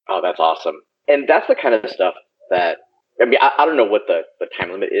 Oh, that's awesome. And that's the kind of stuff that, I mean, I don't know what the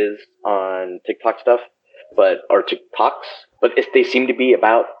time limit is on TikTok stuff, or TikToks, but they seem to be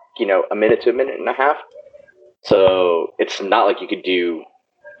about, a minute to a minute and a half. So it's not like you could do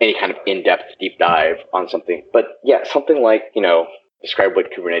any kind of in-depth deep dive on something. But yeah, something like, describe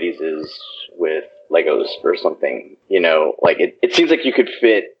what Kubernetes is with Legos or something, it seems like you could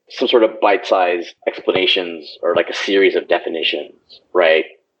fit some sort of bite-sized explanations or a series of definitions, right?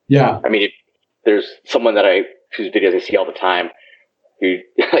 Yeah. I mean, there's someone whose videos I see all the time who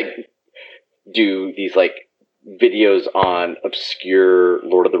do these videos on obscure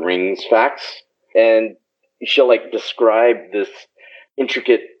Lord of the Rings facts, and she'll describe this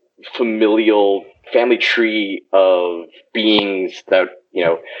intricate familial family tree of beings that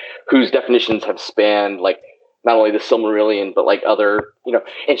whose definitions have spanned not only the Silmarillion but other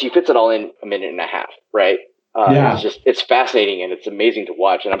and she fits it all in a minute and a half, right? Yeah. It's fascinating and it's amazing to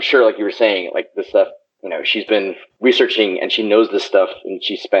watch, and I'm sure like you were saying, this stuff she's been researching and she knows this stuff, and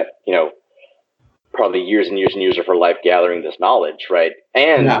she spent probably years and years and years of her life gathering this knowledge, right?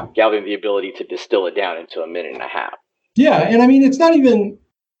 And gathering the ability to distill it down into a minute and a half. Yeah, and I mean, it's not even,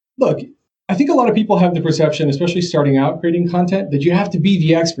 look, I think a lot of people have the perception, especially starting out creating content, that you have to be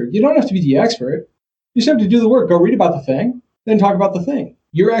the expert. You don't have to be the expert. You just have to do the work. Go read about the thing, then talk about the thing.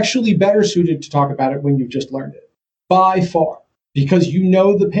 You're actually better suited to talk about it when you've just learned it, by far, because you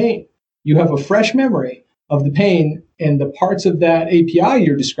know the pain. You have a fresh memory of the pain and the parts of that API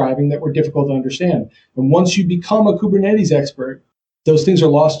you're describing that were difficult to understand. And once you become a Kubernetes expert, those things are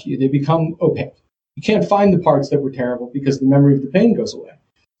lost to you. They become opaque. You can't find the parts that were terrible because the memory of the pain goes away.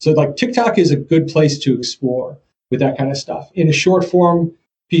 So like TikTok is a good place to explore with that kind of stuff. In a short form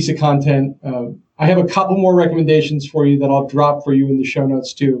piece of content, I have a couple more recommendations for you that I'll drop for you in the show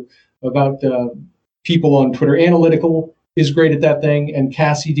notes too about people on Twitter. Analytical is great at that thing, and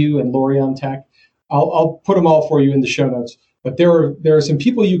CassieDo and Lorion Tech. I'll put them all for you in the show notes. But there are some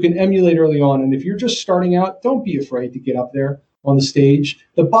people you can emulate early on. And if you're just starting out, don't be afraid to get up there on the stage.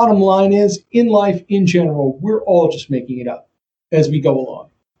 The bottom line is, in life in general, we're all just making it up as we go along.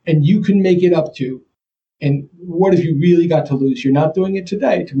 And you can make it up too. And what have you really got to lose? You're not doing it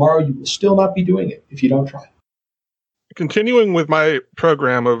today. Tomorrow you will still not be doing it if you don't try. Continuing with my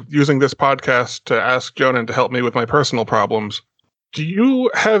program of using this podcast to ask Jonan to help me with my personal problems, do you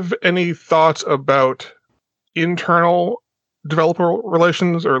have any thoughts about internal developer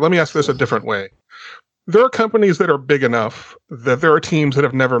relations? Or let me ask this a different way. There are companies that are big enough that there are teams that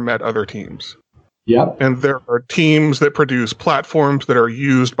have never met other teams. Yep. And there are teams that produce platforms that are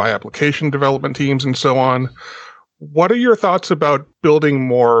used by application development teams and so on. What are your thoughts about building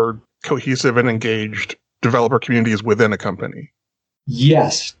more cohesive and engaged developer communities within a company?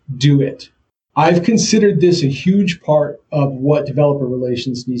 Yes, do it. I've considered this a huge part of what developer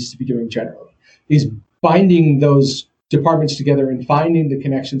relations needs to be doing generally, is binding those departments together and finding the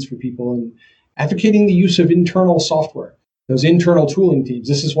connections for people and advocating the use of internal software, those internal tooling teams.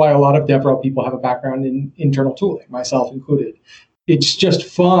 This is why a lot of DevRel people have a background in internal tooling, myself included. It's just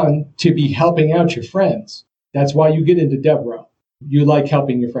fun to be helping out your friends. That's why you get into DevRel. You like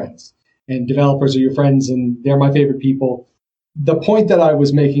helping your friends, and developers are your friends, and they're my favorite people. The point that I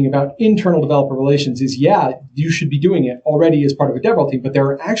was making about internal developer relations is, yeah, you should be doing it already as part of a DevRel team, but there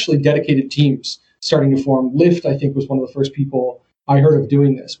are actually dedicated teams starting to form. Lyft, I think, was one of the first people I heard of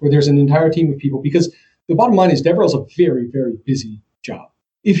doing this, where there's an entire team of people, because the bottom line is DevRel is a very, very busy job.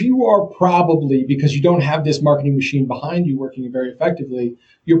 If you are probably, because you don't have this marketing machine behind you working very effectively,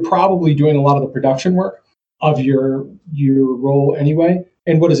 you're probably doing a lot of the production work of your role anyway.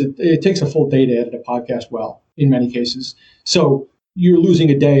 And what is it? It takes a full day to edit a podcast well, in many cases. So you're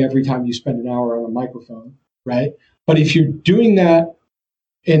losing a day every time you spend an hour on a microphone, right? But if you're doing that,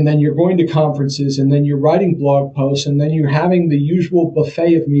 and then you're going to conferences, and then you're writing blog posts, and then you're having the usual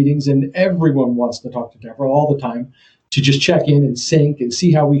buffet of meetings, and everyone wants to talk to DevRel all the time to just check in and sync and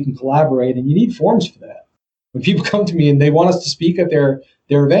see how we can collaborate. And you need forms for that. When people come to me and they want us to speak at their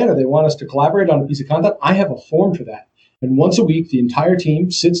event, or they want us to collaborate on a piece of content, I have a form for that. And once a week, the entire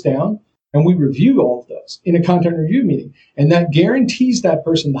team sits down and we review all of those in a content review meeting. And that guarantees that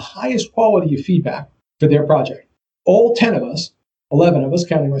person the highest quality of feedback for their project. All 10 of us, 11 of us,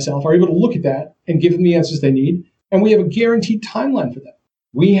 counting myself, are able to look at that and give them the answers they need. And we have a guaranteed timeline for them.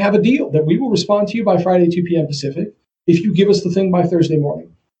 We have a deal that we will respond to you by Friday, 2 p.m. Pacific, if you give us the thing by Thursday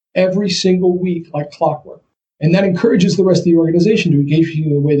morning, every single week, like clockwork. And that encourages the rest of the organization to engage with you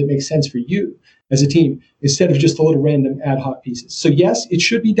in a way that makes sense for you as a team, instead of just the little random ad hoc pieces. So yes, it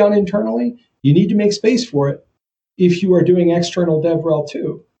should be done internally. You need to make space for it if you are doing external DevRel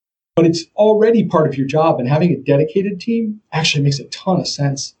too. But it's already part of your job, and having a dedicated team actually makes a ton of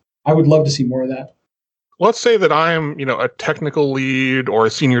sense. I would love to see more of that. Let's say that I'm, a technical lead or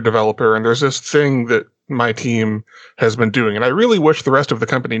a senior developer, and there's this thing that my team has been doing, and I really wish the rest of the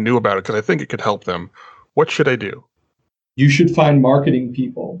company knew about it because I think it could help them. What should I do? You should find marketing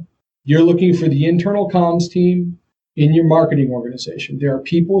people. You're looking for the internal comms team in your marketing organization. There are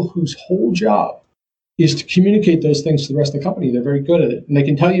people whose whole job is to communicate those things to the rest of the company. They're very good at it. And they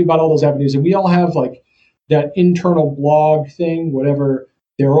can tell you about all those avenues. And we all have like that internal blog thing, whatever.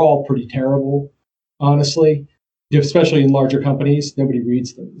 They're all pretty terrible, honestly, especially in larger companies. Nobody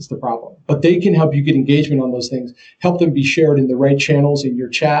reads them is the problem. But they can help you get engagement on those things, help them be shared in the right channels in your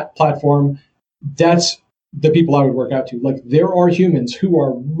chat platform. That's the people I would work out to. Like, there are humans who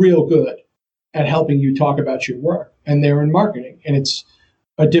are real good at helping you talk about your work, and they're in marketing. And it's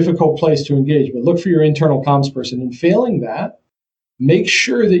a difficult place to engage, but look for your internal comms person. And failing that, make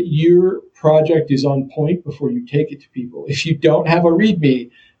sure that your project is on point before you take it to people. If you don't have a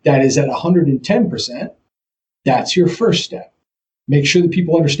README that is at 110%, that's your first step. Make sure that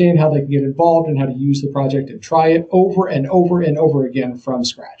people understand how they can get involved and how to use the project, and try it over and over and over again from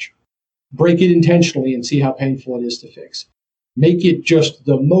scratch. Break it intentionally and see how painful it is to fix. Make it just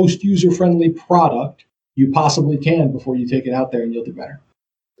the most user-friendly product you possibly can before you take it out there, and you'll do better.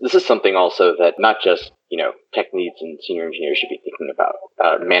 This is something also that not just, tech leads and senior engineers should be thinking about.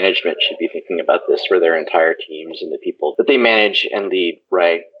 Management should be thinking about this for their entire teams and the people that they manage and lead,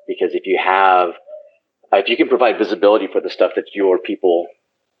 right? Because if you can provide visibility for the stuff that your people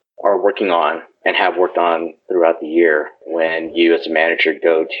are working on and have worked on throughout the year, when you as a manager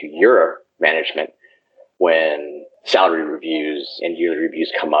go to your management when salary reviews and yearly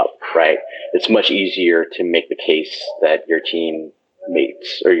reviews come up, right? It's much easier to make the case that your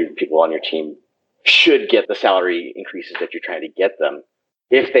teammates or your people on your team should get the salary increases that you're trying to get them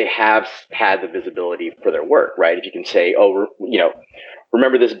if they have had the visibility for their work, right? If you can say, oh,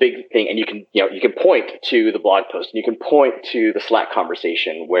 remember this big thing, and you can point to the blog post, and you can point to the Slack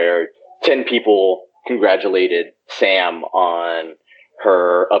conversation where 10 people congratulated Sam on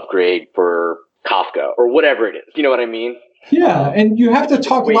her upgrade for Kafka or whatever it is. You know what I mean? Yeah, and you have to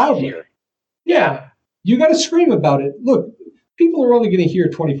talk loudly. Easier. Yeah, you got to scream about it. Look, people are only going to hear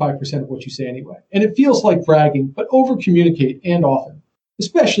 25% of what you say anyway. And it feels like bragging, but over-communicate and often,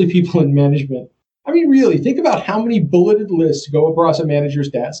 especially people in management. I mean, really, think about how many bulleted lists go across a manager's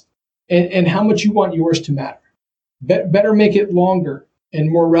desk and how much you want yours to matter. Better make it longer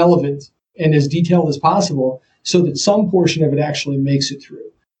and more relevant and as detailed as possible so that some portion of it actually makes it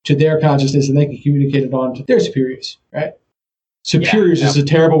through to their consciousness and they can communicate it on to their superiors, right? Superiors is a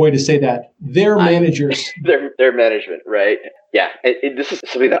terrible way to say that. Their managers. Their management, right? Yeah. This is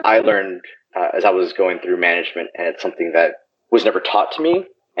something that I learned as I was going through management, and it's something that was never taught to me.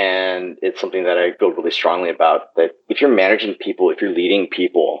 And it's something that I feel really strongly about, that if you're managing people, if you're leading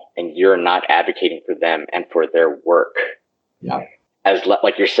people and you're not advocating for them and for their work,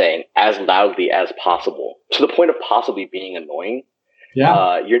 like you're saying, as loudly as possible, to the point of possibly being annoying,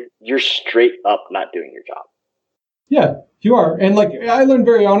 you're straight up not doing your job. Yeah, you are. And like I learned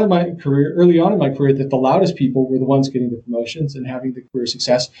early on in my career, that the loudest people were the ones getting the promotions and having the career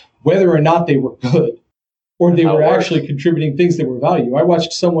success, whether or not they were good or they were actually contributing things that were value. I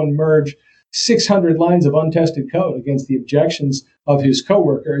watched someone merge 600 lines of untested code against the objections of his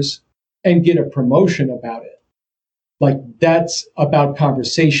coworkers and get a promotion about it. Like, that's about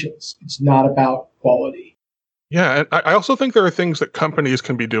conversations. It's not about quality. Yeah, and I also think there are things that companies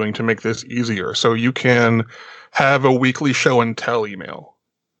can be doing to make this easier. So you can have a weekly show and tell email,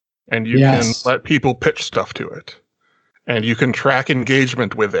 and you can let people pitch stuff to it, and you can track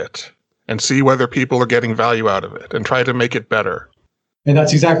engagement with it and see whether people are getting value out of it and try to make it better. And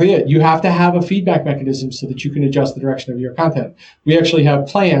that's exactly it. You have to have a feedback mechanism so that you can adjust the direction of your content. We actually have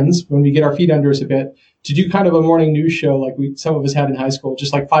plans when we get our feet under us a bit to do kind of a morning news show like some of us had in high school,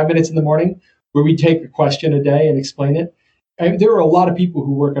 just like 5 minutes in the morning, where we take a question a day and explain it. And there are a lot of people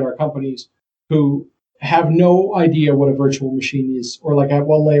who work at our companies who have no idea what a virtual machine is or like at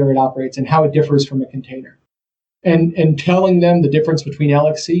what layer it operates and how it differs from a container. And telling them the difference between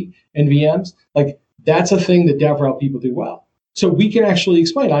LXC and VMs, like that's a thing that DevRel people do well. So we can actually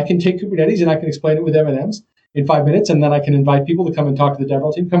explain. I can take Kubernetes and I can explain it with M&Ms in 5 minutes, and then I can invite people to come and talk to the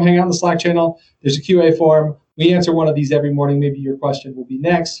DevRel team. Come hang out on the Slack channel. There's a QA forum. We answer one of these every morning. Maybe your question will be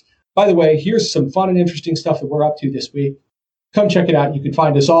next. By the way, here's some fun and interesting stuff that we're up to this week. Come check it out. You can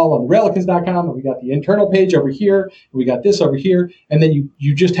find us all on Raillikens.com, and we got the internal page over here, and we got this over here, and then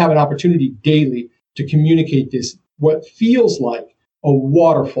you just have an opportunity daily to communicate this, what feels like a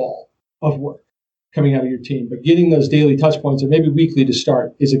waterfall of work coming out of your team. But getting those daily touch points, or maybe weekly to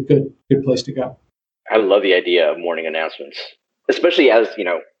start, is a good place to go. I love the idea of morning announcements, especially as,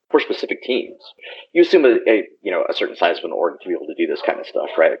 for specific teams. You assume a certain size of an org to be able to do this kind of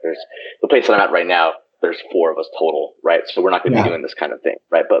stuff, right? There's the place that I'm at right now, there's 4 of us total, right? So we're not going to be doing this kind of thing,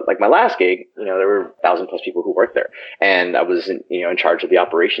 right? But like my last gig, there were 1,000+ people who worked there, and I was in charge of the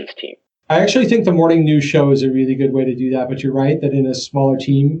operations team. I actually think the morning news show is a really good way to do that, but you're right that in a smaller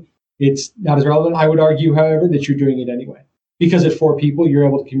team, it's not as relevant. I would argue, however, that you're doing it anyway. Because at 4 people, you're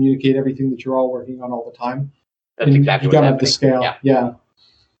able to communicate everything that you're all working on all the time. That's and exactly you got what's to have the scale. Yeah. Yeah.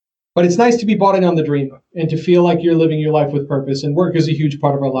 But it's nice to be bought in on the dream and to feel like you're living your life with purpose. And work is a huge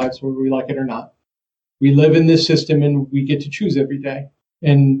part of our lives, whether we like it or not. We live in this system and we get to choose every day.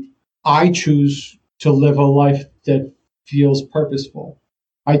 And I choose to live a life that feels purposeful.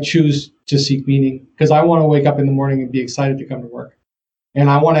 I choose to seek meaning because I want to wake up in the morning and be excited to come to work. And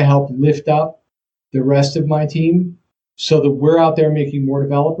I want to help lift up the rest of my team so that we're out there making more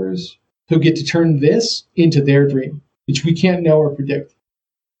developers who get to turn this into their dream, which we can't know or predict.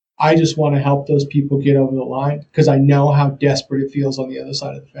 I just want to help those people get over the line because I know how desperate it feels on the other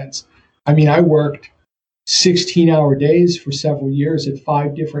side of the fence. I mean, I worked 16-hour days for several years at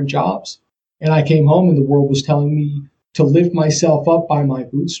 5 different jobs. And I came home and the world was telling me to lift myself up by my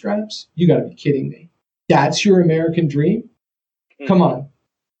bootstraps. You got to be kidding me. That's your American dream? Come on.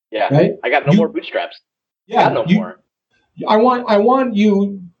 Yeah. Right? I got no more bootstraps. Yeah. I got no more. I want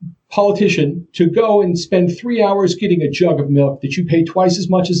you, politician, to go and spend 3 hours getting a jug of milk that you pay twice as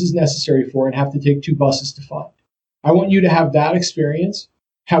much as is necessary for and have to take 2 buses to find. I want you to have that experience,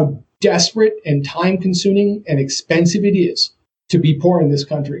 how desperate and time-consuming and expensive it is to be poor in this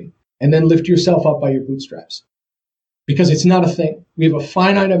country. and then lift yourself up by your bootstraps. Because it's not a thing. We have a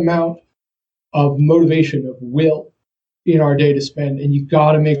finite amount of motivation, of will in our day to spend, and you've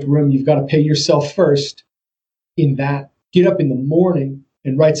got to make room. You've got to pay yourself first in that. Get up in the morning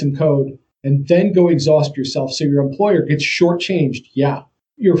and write some code, and then go exhaust yourself so your employer gets shortchanged. Yeah.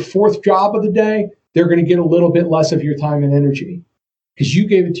 Your fourth job of the day, they're going to get a little bit less of your time and energy because you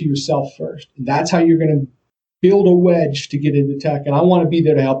gave it to yourself first. And that's how you're going to build a wedge to get into tech. And I want to be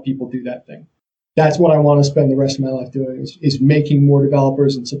there to help people do that thing. That's what I want to spend the rest of my life doing is making more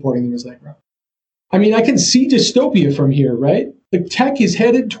developers and supporting them as they grow. I mean, I can see dystopia from here, right? The tech is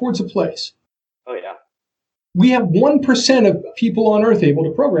headed towards a place. Oh, yeah. We have 1% of people on Earth able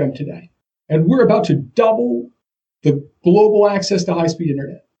to program today. And we're about to double the global access to high-speed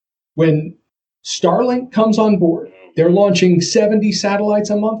internet. When Starlink comes on board, they're launching 70 satellites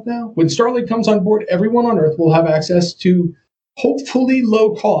a month now. When Starlink comes on board, everyone on Earth will have access to hopefully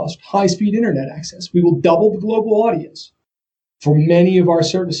low-cost, high-speed internet access. We will double the global audience for many of our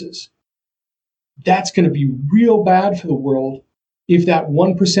services. That's going to be real bad for the world if that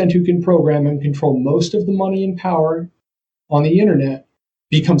 1% who can program and control most of the money and power on the internet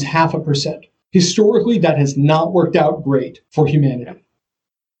becomes 0.5%. Historically, that has not worked out great for humanity.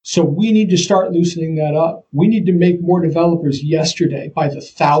 So we need to start loosening that up. We need to make more developers yesterday by the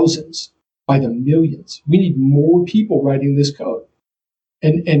thousands, by the millions. We need more people writing this code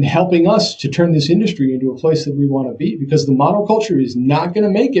and helping us to turn this industry into a place that we want to be, because the monoculture is not going to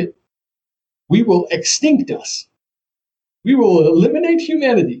make it. We will extinct us. We will eliminate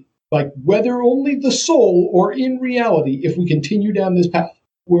humanity, like whether only the soul or in reality, if we continue down this path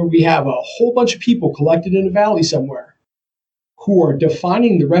where we have a whole bunch of people collected in a valley somewhere who are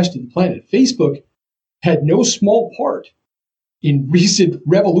defining the rest of the planet. Facebook had no small part in recent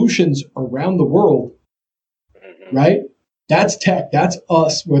revolutions around the world, right? That's tech. That's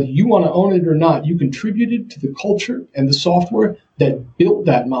us. Whether you want to own it or not, you contributed to the culture and the software that built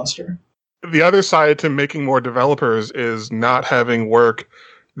that monster. The other side to making more developers is not having work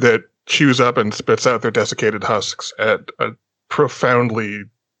that chews up and spits out their desiccated husks at a profoundly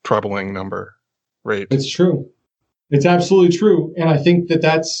troubling number rate. It's true. It's absolutely true. And I think that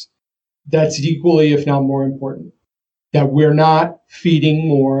that's equally, if not more important, that we're not feeding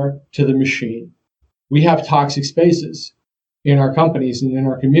more to the machine. We have toxic spaces in our companies and in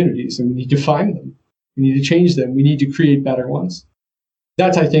our communities, and we need to find them. We need to change them. We need to create better ones.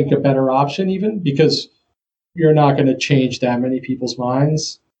 That's, I think, a better option even, because you're not going to change that many people's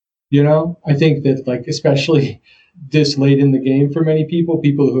minds. You know, I think that, like, especially this late in the game for many people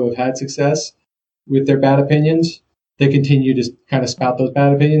who have had success with their bad opinions, they continue to kind of spout those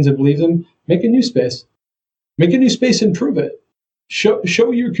bad opinions and believe them. Make a new space. Make a new space and prove it.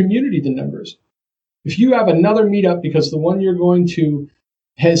 Show your community the numbers. If you have another meetup because the one you're going to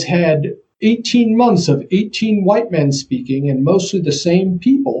has had 18 months of 18 white men speaking and mostly the same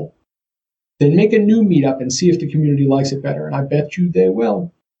people, then make a new meetup and see if the community likes it better. And I bet you they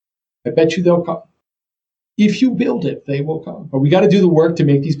will. I bet you they'll come. If you build it, they will come. But we got to do the work to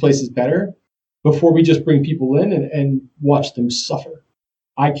make these places better before we just bring people in and watch them suffer.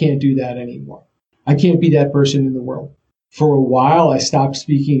 I can't do that anymore. I can't be that person in the world. For a while, I stopped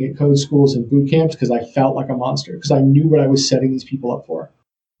speaking at code schools and boot camps because I felt like a monster, because I knew what I was setting these people up for.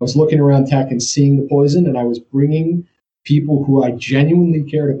 I was looking around tech and seeing the poison, and I was bringing people who I genuinely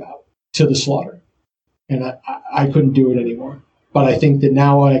cared about to the slaughter. And I couldn't do it anymore. But I think that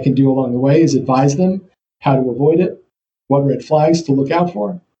now what I can do along the way is advise them how to avoid it, what red flags to look out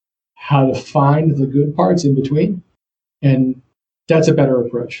for, how to find the good parts in between. And that's a better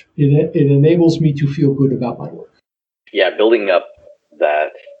approach. It enables me to feel good about my work. Yeah, building up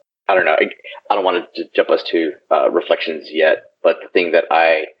that, I don't know, I don't want to jump us to reflections yet, but the thing that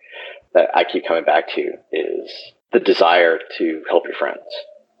I keep coming back to is the desire to help your friends.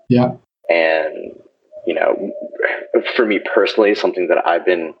 Yeah. And, you know, for me personally, something that I've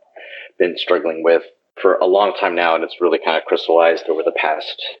been struggling with for a long time now, and it's really kind of crystallized over the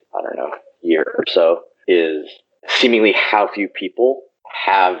past, I don't know, year or so, is seemingly how few people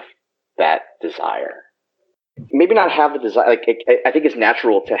have that desire. Maybe not have the desire. Like, I think it's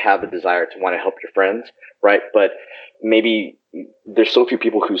natural to have the desire to want to help your friends, right? But maybe there's so few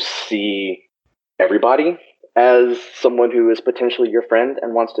people who see everybody as someone who is potentially your friend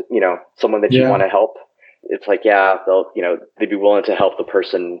and wants to, you know, someone that you want to help. It's like, yeah, they'd be willing to help the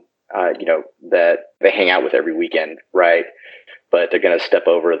person, that they hang out with every weekend, right? But they're going to step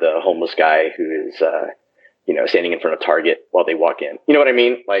over the homeless guy who is, standing in front of Target while they walk in. You know what I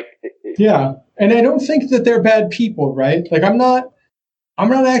mean? Like, yeah. And I don't think that they're bad people, right? Like, I'm not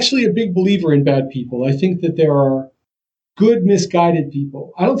actually a big believer in bad people. I think that there are good misguided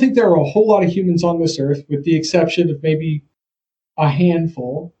people. I don't think there are a whole lot of humans on this earth, with the exception of maybe a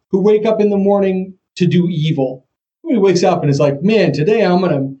handful, who wake up in the morning to do evil. He wakes up and is like, man, today I'm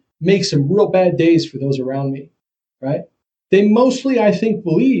going to make some real bad days for those around me, right? They mostly, I think,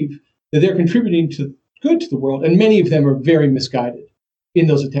 believe that they're contributing to good to the world, and many of them are very misguided in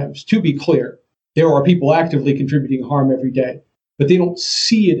those attempts. To be clear, there are people actively contributing harm every day, but they don't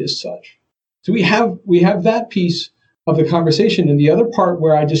see it as such. So we have that piece of the conversation, and the other part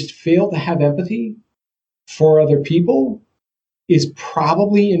where I just fail to have empathy for other people is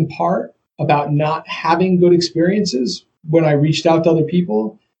probably in part about not having good experiences when I reached out to other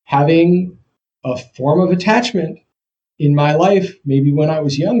people, having a form of attachment in my life, maybe when I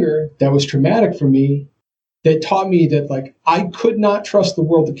was younger, that was traumatic for me, that taught me that like I could not trust the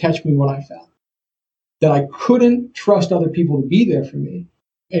world to catch me when I fell, that I couldn't trust other people to be there for me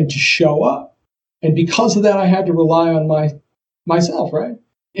and to show up. And because of that, I had to rely on myself, right?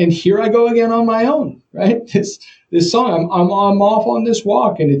 And here I go again on my own, right? This song, I'm off on this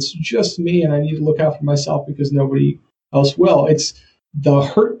walk, and it's just me, and I need to look out for myself because nobody else will. It's the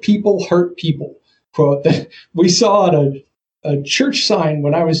hurt people quote that we saw at a church sign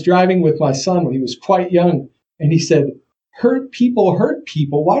when I was driving with my son when he was quite young, and he said, hurt people.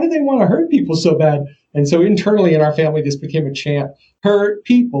 Why do they want to hurt people so bad? And so internally in our family, this became a chant, hurt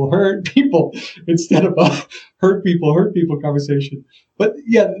people, instead of a hurt people conversation. But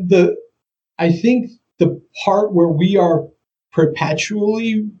yeah, I think the part where we are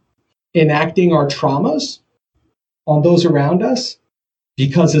perpetually enacting our traumas on those around us,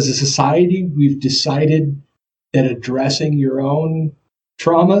 because as a society, we've decided that addressing your own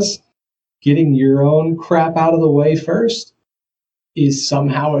traumas, getting your own crap out of the way first, is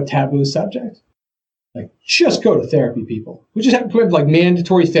somehow a taboo subject. Like, just go to therapy, people. We just have to have like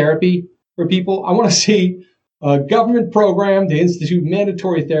mandatory therapy for people. I want to see a government program to institute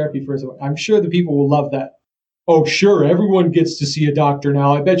mandatory therapy for everyone. I'm sure the people will love that. Oh, sure, everyone gets to see a doctor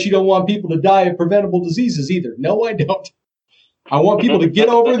now. I bet you don't want people to die of preventable diseases either. No, I don't. I want people to get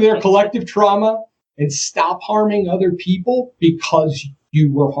over their collective trauma and stop harming other people because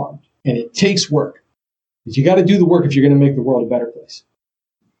you were harmed. And it takes work. But you got to do the work if you're going to make the world a better place.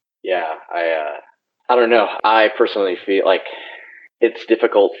 Yeah, I don't know. I personally feel like it's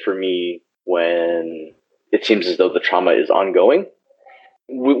difficult for me when it seems as though the trauma is ongoing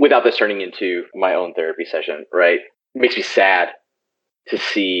without this turning into my own therapy session, right? It makes me sad to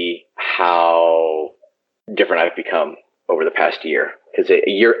see how different I've become over the past year. Because a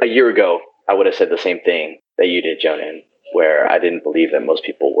year ago, I would have said the same thing that you did, Jonan, where I didn't believe that most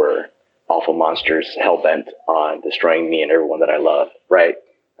people were awful monsters hell-bent on destroying me and everyone that I love, right?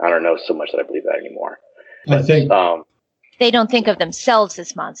 I don't know so much that I believe that anymore. I think they don't think of themselves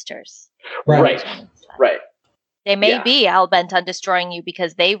as monsters. Right. They may be hell-bent on destroying you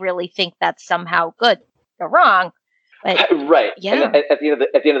because they really think that's somehow good. You're wrong. But, right. Yeah. And at the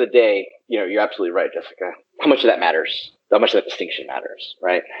end of the day, you know, you're absolutely right, Jessica. How much of that matters? How much of that distinction matters,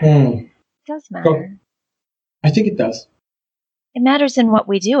 right? It does matter. I think it does. It matters in what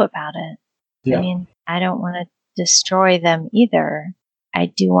we do about it. Yeah. I mean, I don't want to destroy them either. I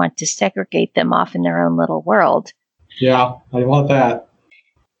do want to segregate them off in their own little world. Yeah, I want that.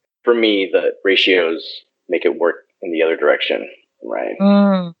 For me, the ratios make it work in the other direction,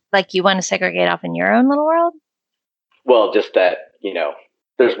 right? Like you want to segregate off in your own little world? Well, just that, you know,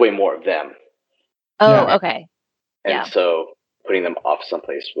 there's way more of them. Oh, Yeah. Okay. And so putting them off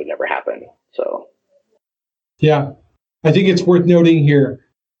someplace would never happen. So, Yeah. I think it's worth noting here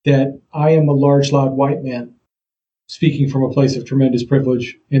that I am a large, loud white man speaking from a place of tremendous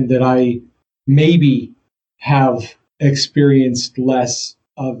privilege, and that I maybe have experienced less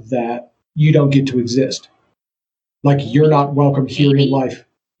of that. You don't get to exist. Like, you're not welcome here in life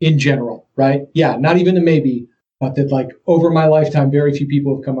in general, right? Yeah, not even a maybe, but that like over my lifetime, very few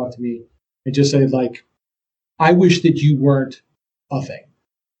people have come up to me and just said like, I wish that you weren't a thing.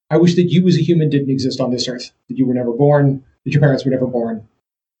 I wish that you as a human didn't exist on this earth, that you were never born, that your parents were never born.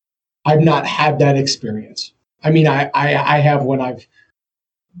 I've not had that experience. I mean, I have when I've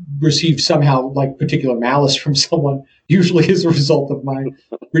received somehow like particular malice from someone, usually as a result of my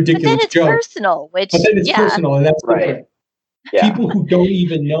ridiculous But then it's joke. personal, which But then it's personal, and that's Right. different. yeah. People who don't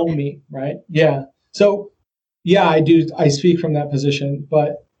even know me, right? Yeah. So, yeah, I speak from that position,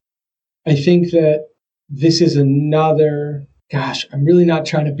 but I think that this is another, gosh, I'm really not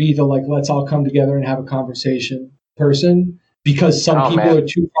trying to be the like, let's all come together and have a conversation person, because some people are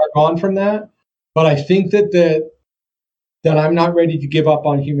too far gone from that. But I think that I'm not ready to give up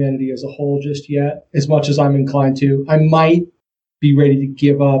on humanity as a whole just yet, as much as I'm inclined to. I might be ready to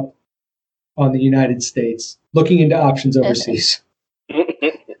give up on the United States, looking into options overseas.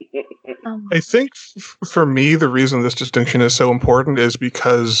 I think for me, the reason this distinction is so important is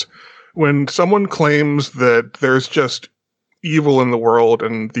because when someone claims that there's just evil in the world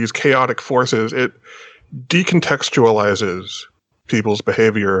and these chaotic forces, it decontextualizes people's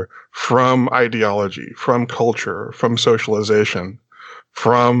behavior from ideology, from culture, from socialization,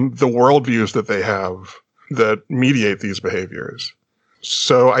 from the worldviews that they have that mediate these behaviors.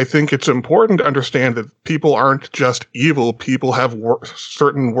 So I think it's important to understand that people aren't just evil. People have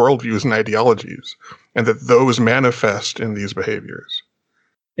certain worldviews and ideologies, and that those manifest in these behaviors.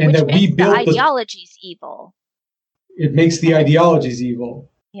 And which that we makes built the ideologies evil. It makes the ideologies evil.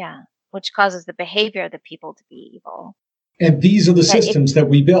 Yeah, which causes the behavior of the people to be evil. And these are the systems that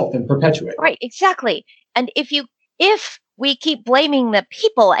we built and perpetuate. Right, exactly. And if we keep blaming the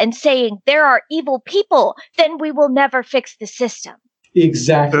people and saying there are evil people, then we will never fix the system.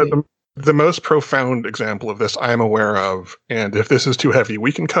 Exactly. The most profound example of this I'm aware of, and if this is too heavy,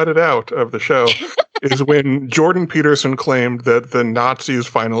 we can cut it out of the show, is when Jordan Peterson claimed that the Nazis'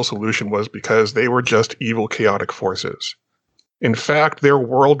 final solution was because they were just evil, chaotic forces. In fact, their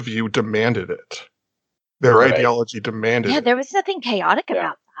worldview demanded it. Their ideology demanded it. Yeah, there was nothing chaotic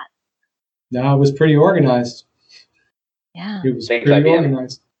about that. No, it was pretty organized. Yeah. It was Thanks, pretty IBM.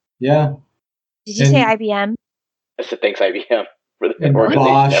 organized. Yeah. Did you say IBM? I said thanks, IBM, for the And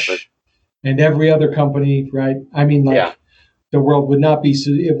organization Bosch effort. and every other company, right? I mean, the world would not be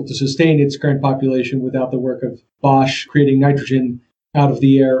able to sustain its current population without the work of Bosch creating nitrogen out of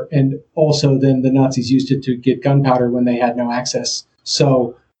the air. And also then the Nazis used it to get gunpowder when they had no access.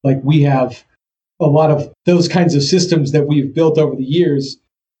 So we have a lot of those kinds of systems that we've built over the years.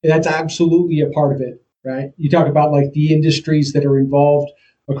 That's absolutely a part of it, right? You talk about the industries that are involved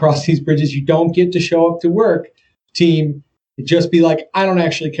across these bridges. You don't get to show up to work, team, and just be like, I don't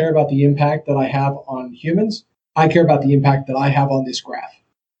actually care about the impact that I have on humans. I care about the impact that I have on this graph.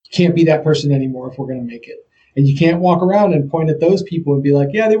 You can't be that person anymore if we're going to make it. And you can't walk around and point at those people and be like,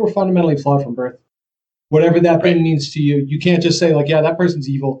 yeah, they were fundamentally flawed from birth. Whatever that thing means to you, you can't just say yeah, that person's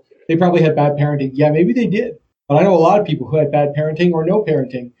evil. They probably had bad parenting. Yeah, maybe they did. But I know a lot of people who had bad parenting or no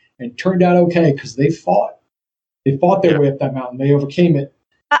parenting and turned out okay because they fought. They fought their way up that mountain. They overcame it.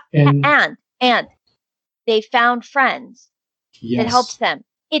 And they found friends that helped them.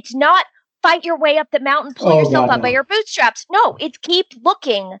 It's not fight your way up the mountain, pull yourself up by your bootstraps. No, it's keep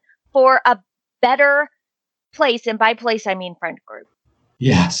looking for a better place. And by place, I mean friend group.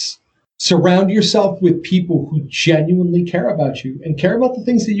 Yes. Surround yourself with people who genuinely care about you and care about the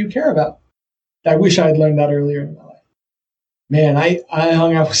things that you care about. I wish I had learned that earlier in my life. Man, I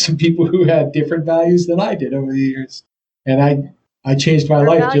hung out with some people who had different values than I did over the years. And I changed my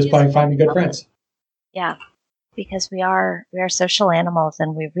life just by finding good friends. Yeah, because we are social animals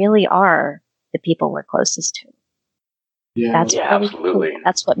and we really are the people we're closest to. Yeah, absolutely.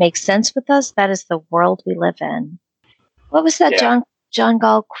 That's what makes sense with us. That is the world we live in. What was that John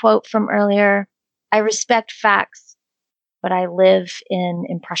Gall quote from earlier? I respect facts, but I live in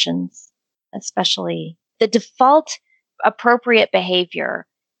impressions, especially. The default appropriate behavior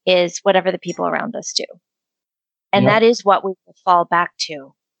is whatever the people around us do. And that is what we will fall back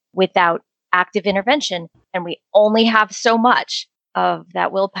to without active intervention. And we only have so much of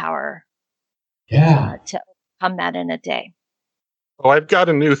that willpower to overcome that in a day. Oh, I've got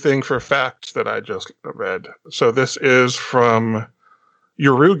a new thing for facts that I just read. So this is from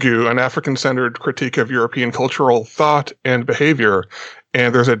Urugu, an African-centered critique of European cultural thought and behavior.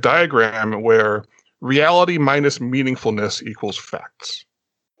 And there's a diagram where reality minus meaningfulness equals facts.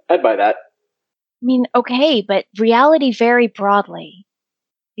 I'd buy that. I mean, okay, but reality very broadly,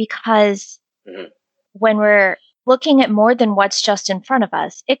 because when we're looking at more than what's just in front of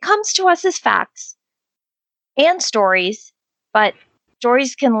us, it comes to us as facts and stories, but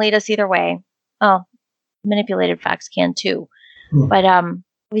stories can lead us either way. Oh, manipulated facts can too. But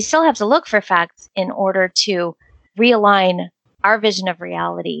we still have to look for facts in order to realign our vision of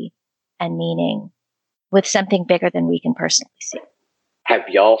reality and meaning with something bigger than we can personally see. Have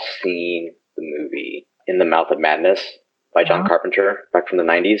y'all seen the movie In the Mouth of Madness by John Carpenter back from the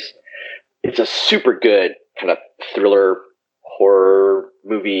 90s? It's a super good kind of thriller horror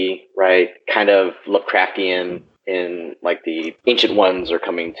movie, right? Kind of Lovecraftian in the ancient ones are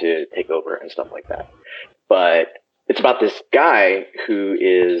coming to take over and stuff like that. But it's about this guy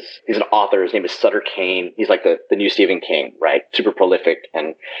he's an author. His name is Sutter Kane. He's like the new Stephen King, right? Super prolific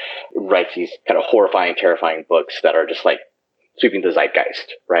and writes these kind of horrifying, terrifying books that are just sweeping the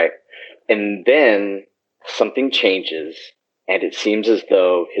zeitgeist, right? And then something changes, and it seems as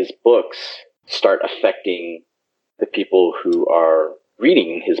though his books start affecting the people who are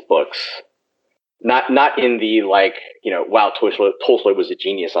reading his books Not in the like, wow, Tolstoy was a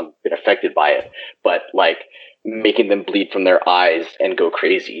genius, I've been affected by it, but like making them bleed from their eyes and go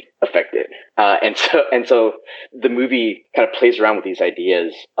crazy affected. And so the movie kind of plays around with these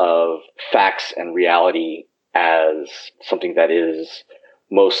ideas of facts and reality as something that is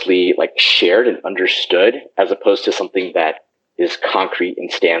mostly like shared and understood, as opposed to something that is concrete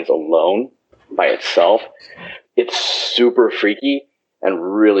and stands alone by itself. It's super freaky and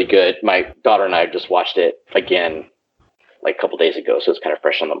really good. My daughter and I just watched it again like a couple days ago, so it's kind of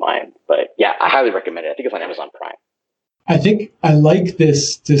fresh on the mind. But yeah, I highly recommend it. I think it's on Amazon Prime. I think I like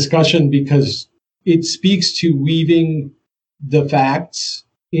this discussion because it speaks to weaving the facts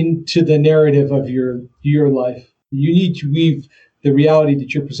into the narrative of your life. You need to weave the reality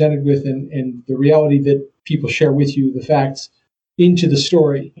that you're presented with and the reality that people share with you, the facts, into the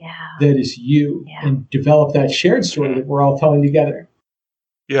story that is you, and develop that shared story that we're all telling together.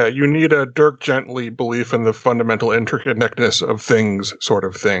 Yeah, you need a Dirk Gently belief in the fundamental interconnectedness of things sort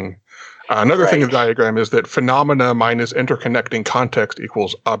of thing. Another thing in the diagram is that phenomena minus interconnecting context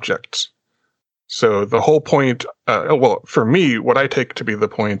equals objects. So the whole point, for me, what I take to be the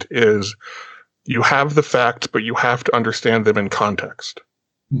point is you have the facts, but you have to understand them in context.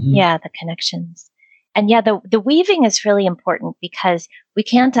 Mm-hmm. Yeah, the connections. And yeah, the weaving is really important because we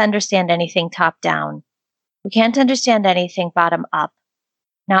can't understand anything top down. We can't understand anything bottom up.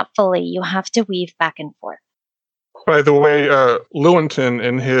 Not fully. You have to weave back and forth. By the way, Lewontin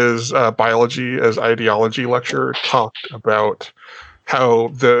in his biology as ideology lecture talked about how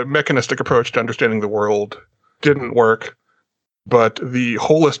the mechanistic approach to understanding the world didn't work, but the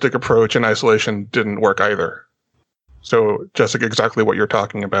holistic approach in isolation didn't work either. So, Jessica, exactly what you're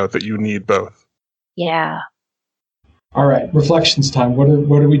talking about, that you need both. Yeah. All right, reflections time. What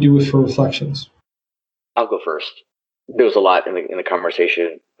do we do for reflections? I'll go first. There was a lot in the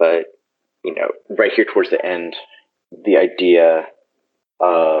conversation, but right here towards the end, the idea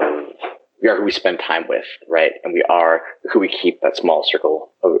of we are who we spend time with, right? And we are who we keep that small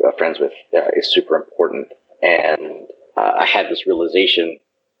circle of friends with is super important. And I had this realization,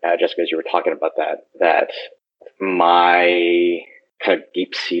 Jessica, as you were talking about that my kind of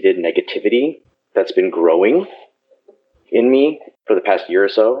deep-seated negativity that's been growing in me for the past year or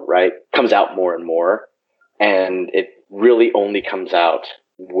so, right, comes out more and more. And it really only comes out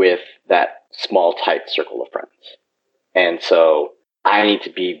with that small, tight circle of friends. And so I need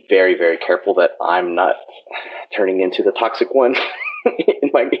to be very, very careful that I'm not turning into the toxic one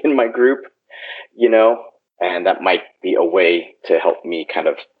in my group, and that might be a way to help me kind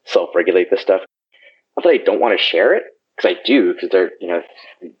of self-regulate this stuff. Not that I don't want to share it, because I do, because they're,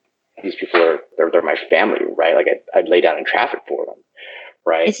 these people they're my family, right? Like I'd lay down in traffic for them.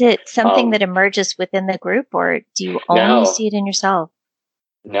 Right. Is it something that emerges within the group, or do you only see it in yourself?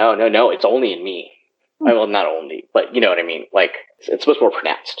 No. It's only in me. Well, not only, but you know what I mean? Like, it's much more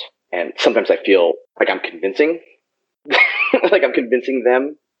pronounced. And sometimes I feel like I'm convincing, like I'm convincing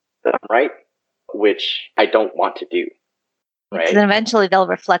them that I'm right, which I don't want to do. Right. So then eventually they'll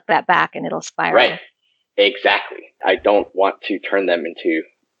reflect that back and it'll spiral. Right. Exactly. I don't want to turn them into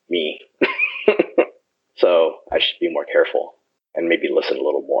me. So I should be more careful and maybe listen a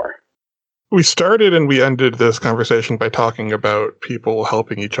little more. We started and we ended this conversation by talking about people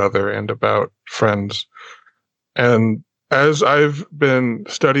helping each other and about friends. And as I've been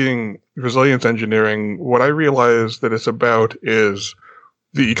studying resilience engineering, what I realize that it's about is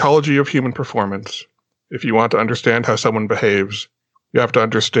the ecology of human performance. If you want to understand how someone behaves, you have to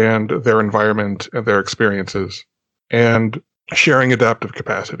understand their environment and their experiences. And sharing adaptive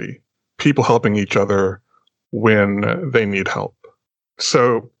capacity, people helping each other when they need help.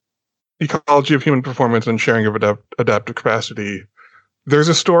 So, ecology of human performance and sharing of adaptive capacity. There's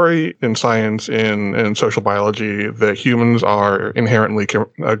a story in science, in social biology, that humans are inherently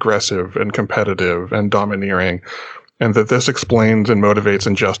aggressive and competitive and domineering, and that this explains and motivates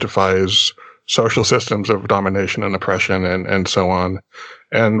and justifies social systems of domination and oppression and so on.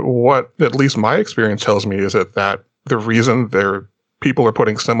 And what at least my experience tells me is that the reason people are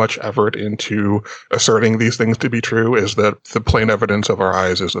putting so much effort into asserting these things to be true is that the plain evidence of our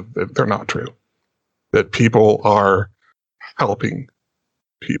eyes is that they're not true. That people are helping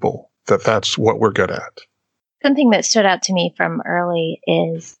people, that's what we're good at. Something that stood out to me from early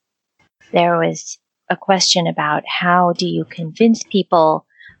is there was a question about how do you convince people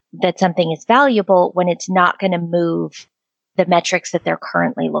that something is valuable when it's not going to move the metrics that they're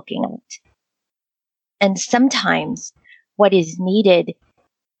currently looking at. And sometimes what is needed,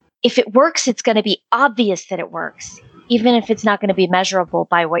 if it works, it's going to be obvious that it works, even if it's not going to be measurable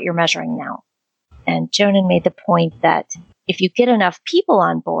by what you're measuring now. And Jonan made the point that if you get enough people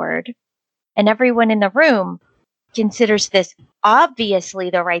on board, and everyone in the room considers this obviously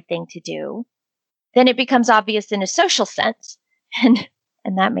the right thing to do, then it becomes obvious in a social sense. And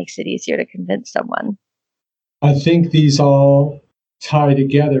that makes it easier to convince someone. I think these all tie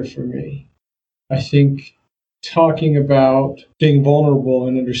together for me. I think talking about being vulnerable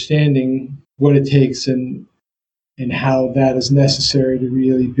and understanding what it takes and how that is necessary to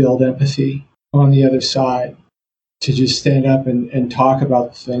really build empathy on the other side, to just stand up and talk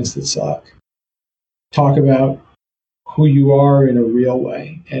about the things that suck. Talk about who you are in a real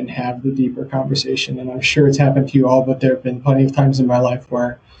way and have the deeper conversation. And I'm sure it's happened to you all, but there have been plenty of times in my life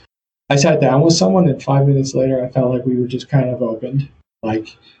where I sat down with someone and 5 minutes later I felt like we were just kind of opened.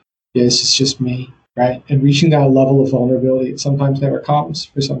 Like, yeah, this is just me, right? And reaching that level of vulnerability, it sometimes never comes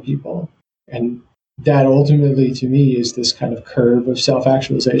for some people. And that ultimately, to me, is this kind of curve of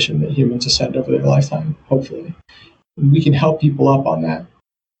self-actualization that humans ascend over their lifetime, hopefully. And we can help people up on that.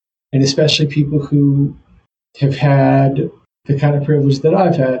 And especially people who have had the kind of privilege that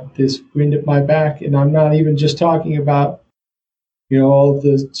I've had, this wind at my back. And I'm not even just talking about, all of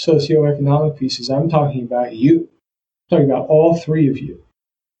the socioeconomic pieces. I'm talking about you. I'm talking about all three of you.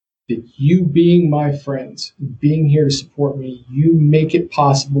 That you being my friends, being here to support me, you make it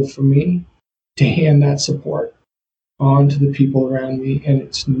possible for me to hand that support on to the people around me. And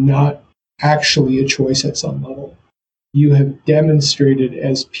it's not actually a choice at some level. You have demonstrated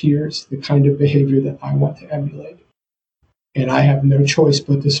as peers the kind of behavior that I want to emulate. And I have no choice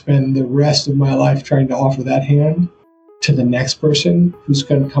but to spend the rest of my life trying to offer that hand to the next person who's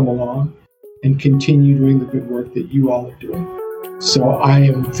going to come along and continue doing the good work that you all are doing. So I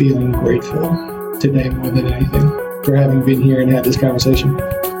am feeling grateful today more than anything for having been here and had this conversation.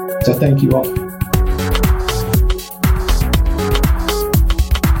 So thank you all.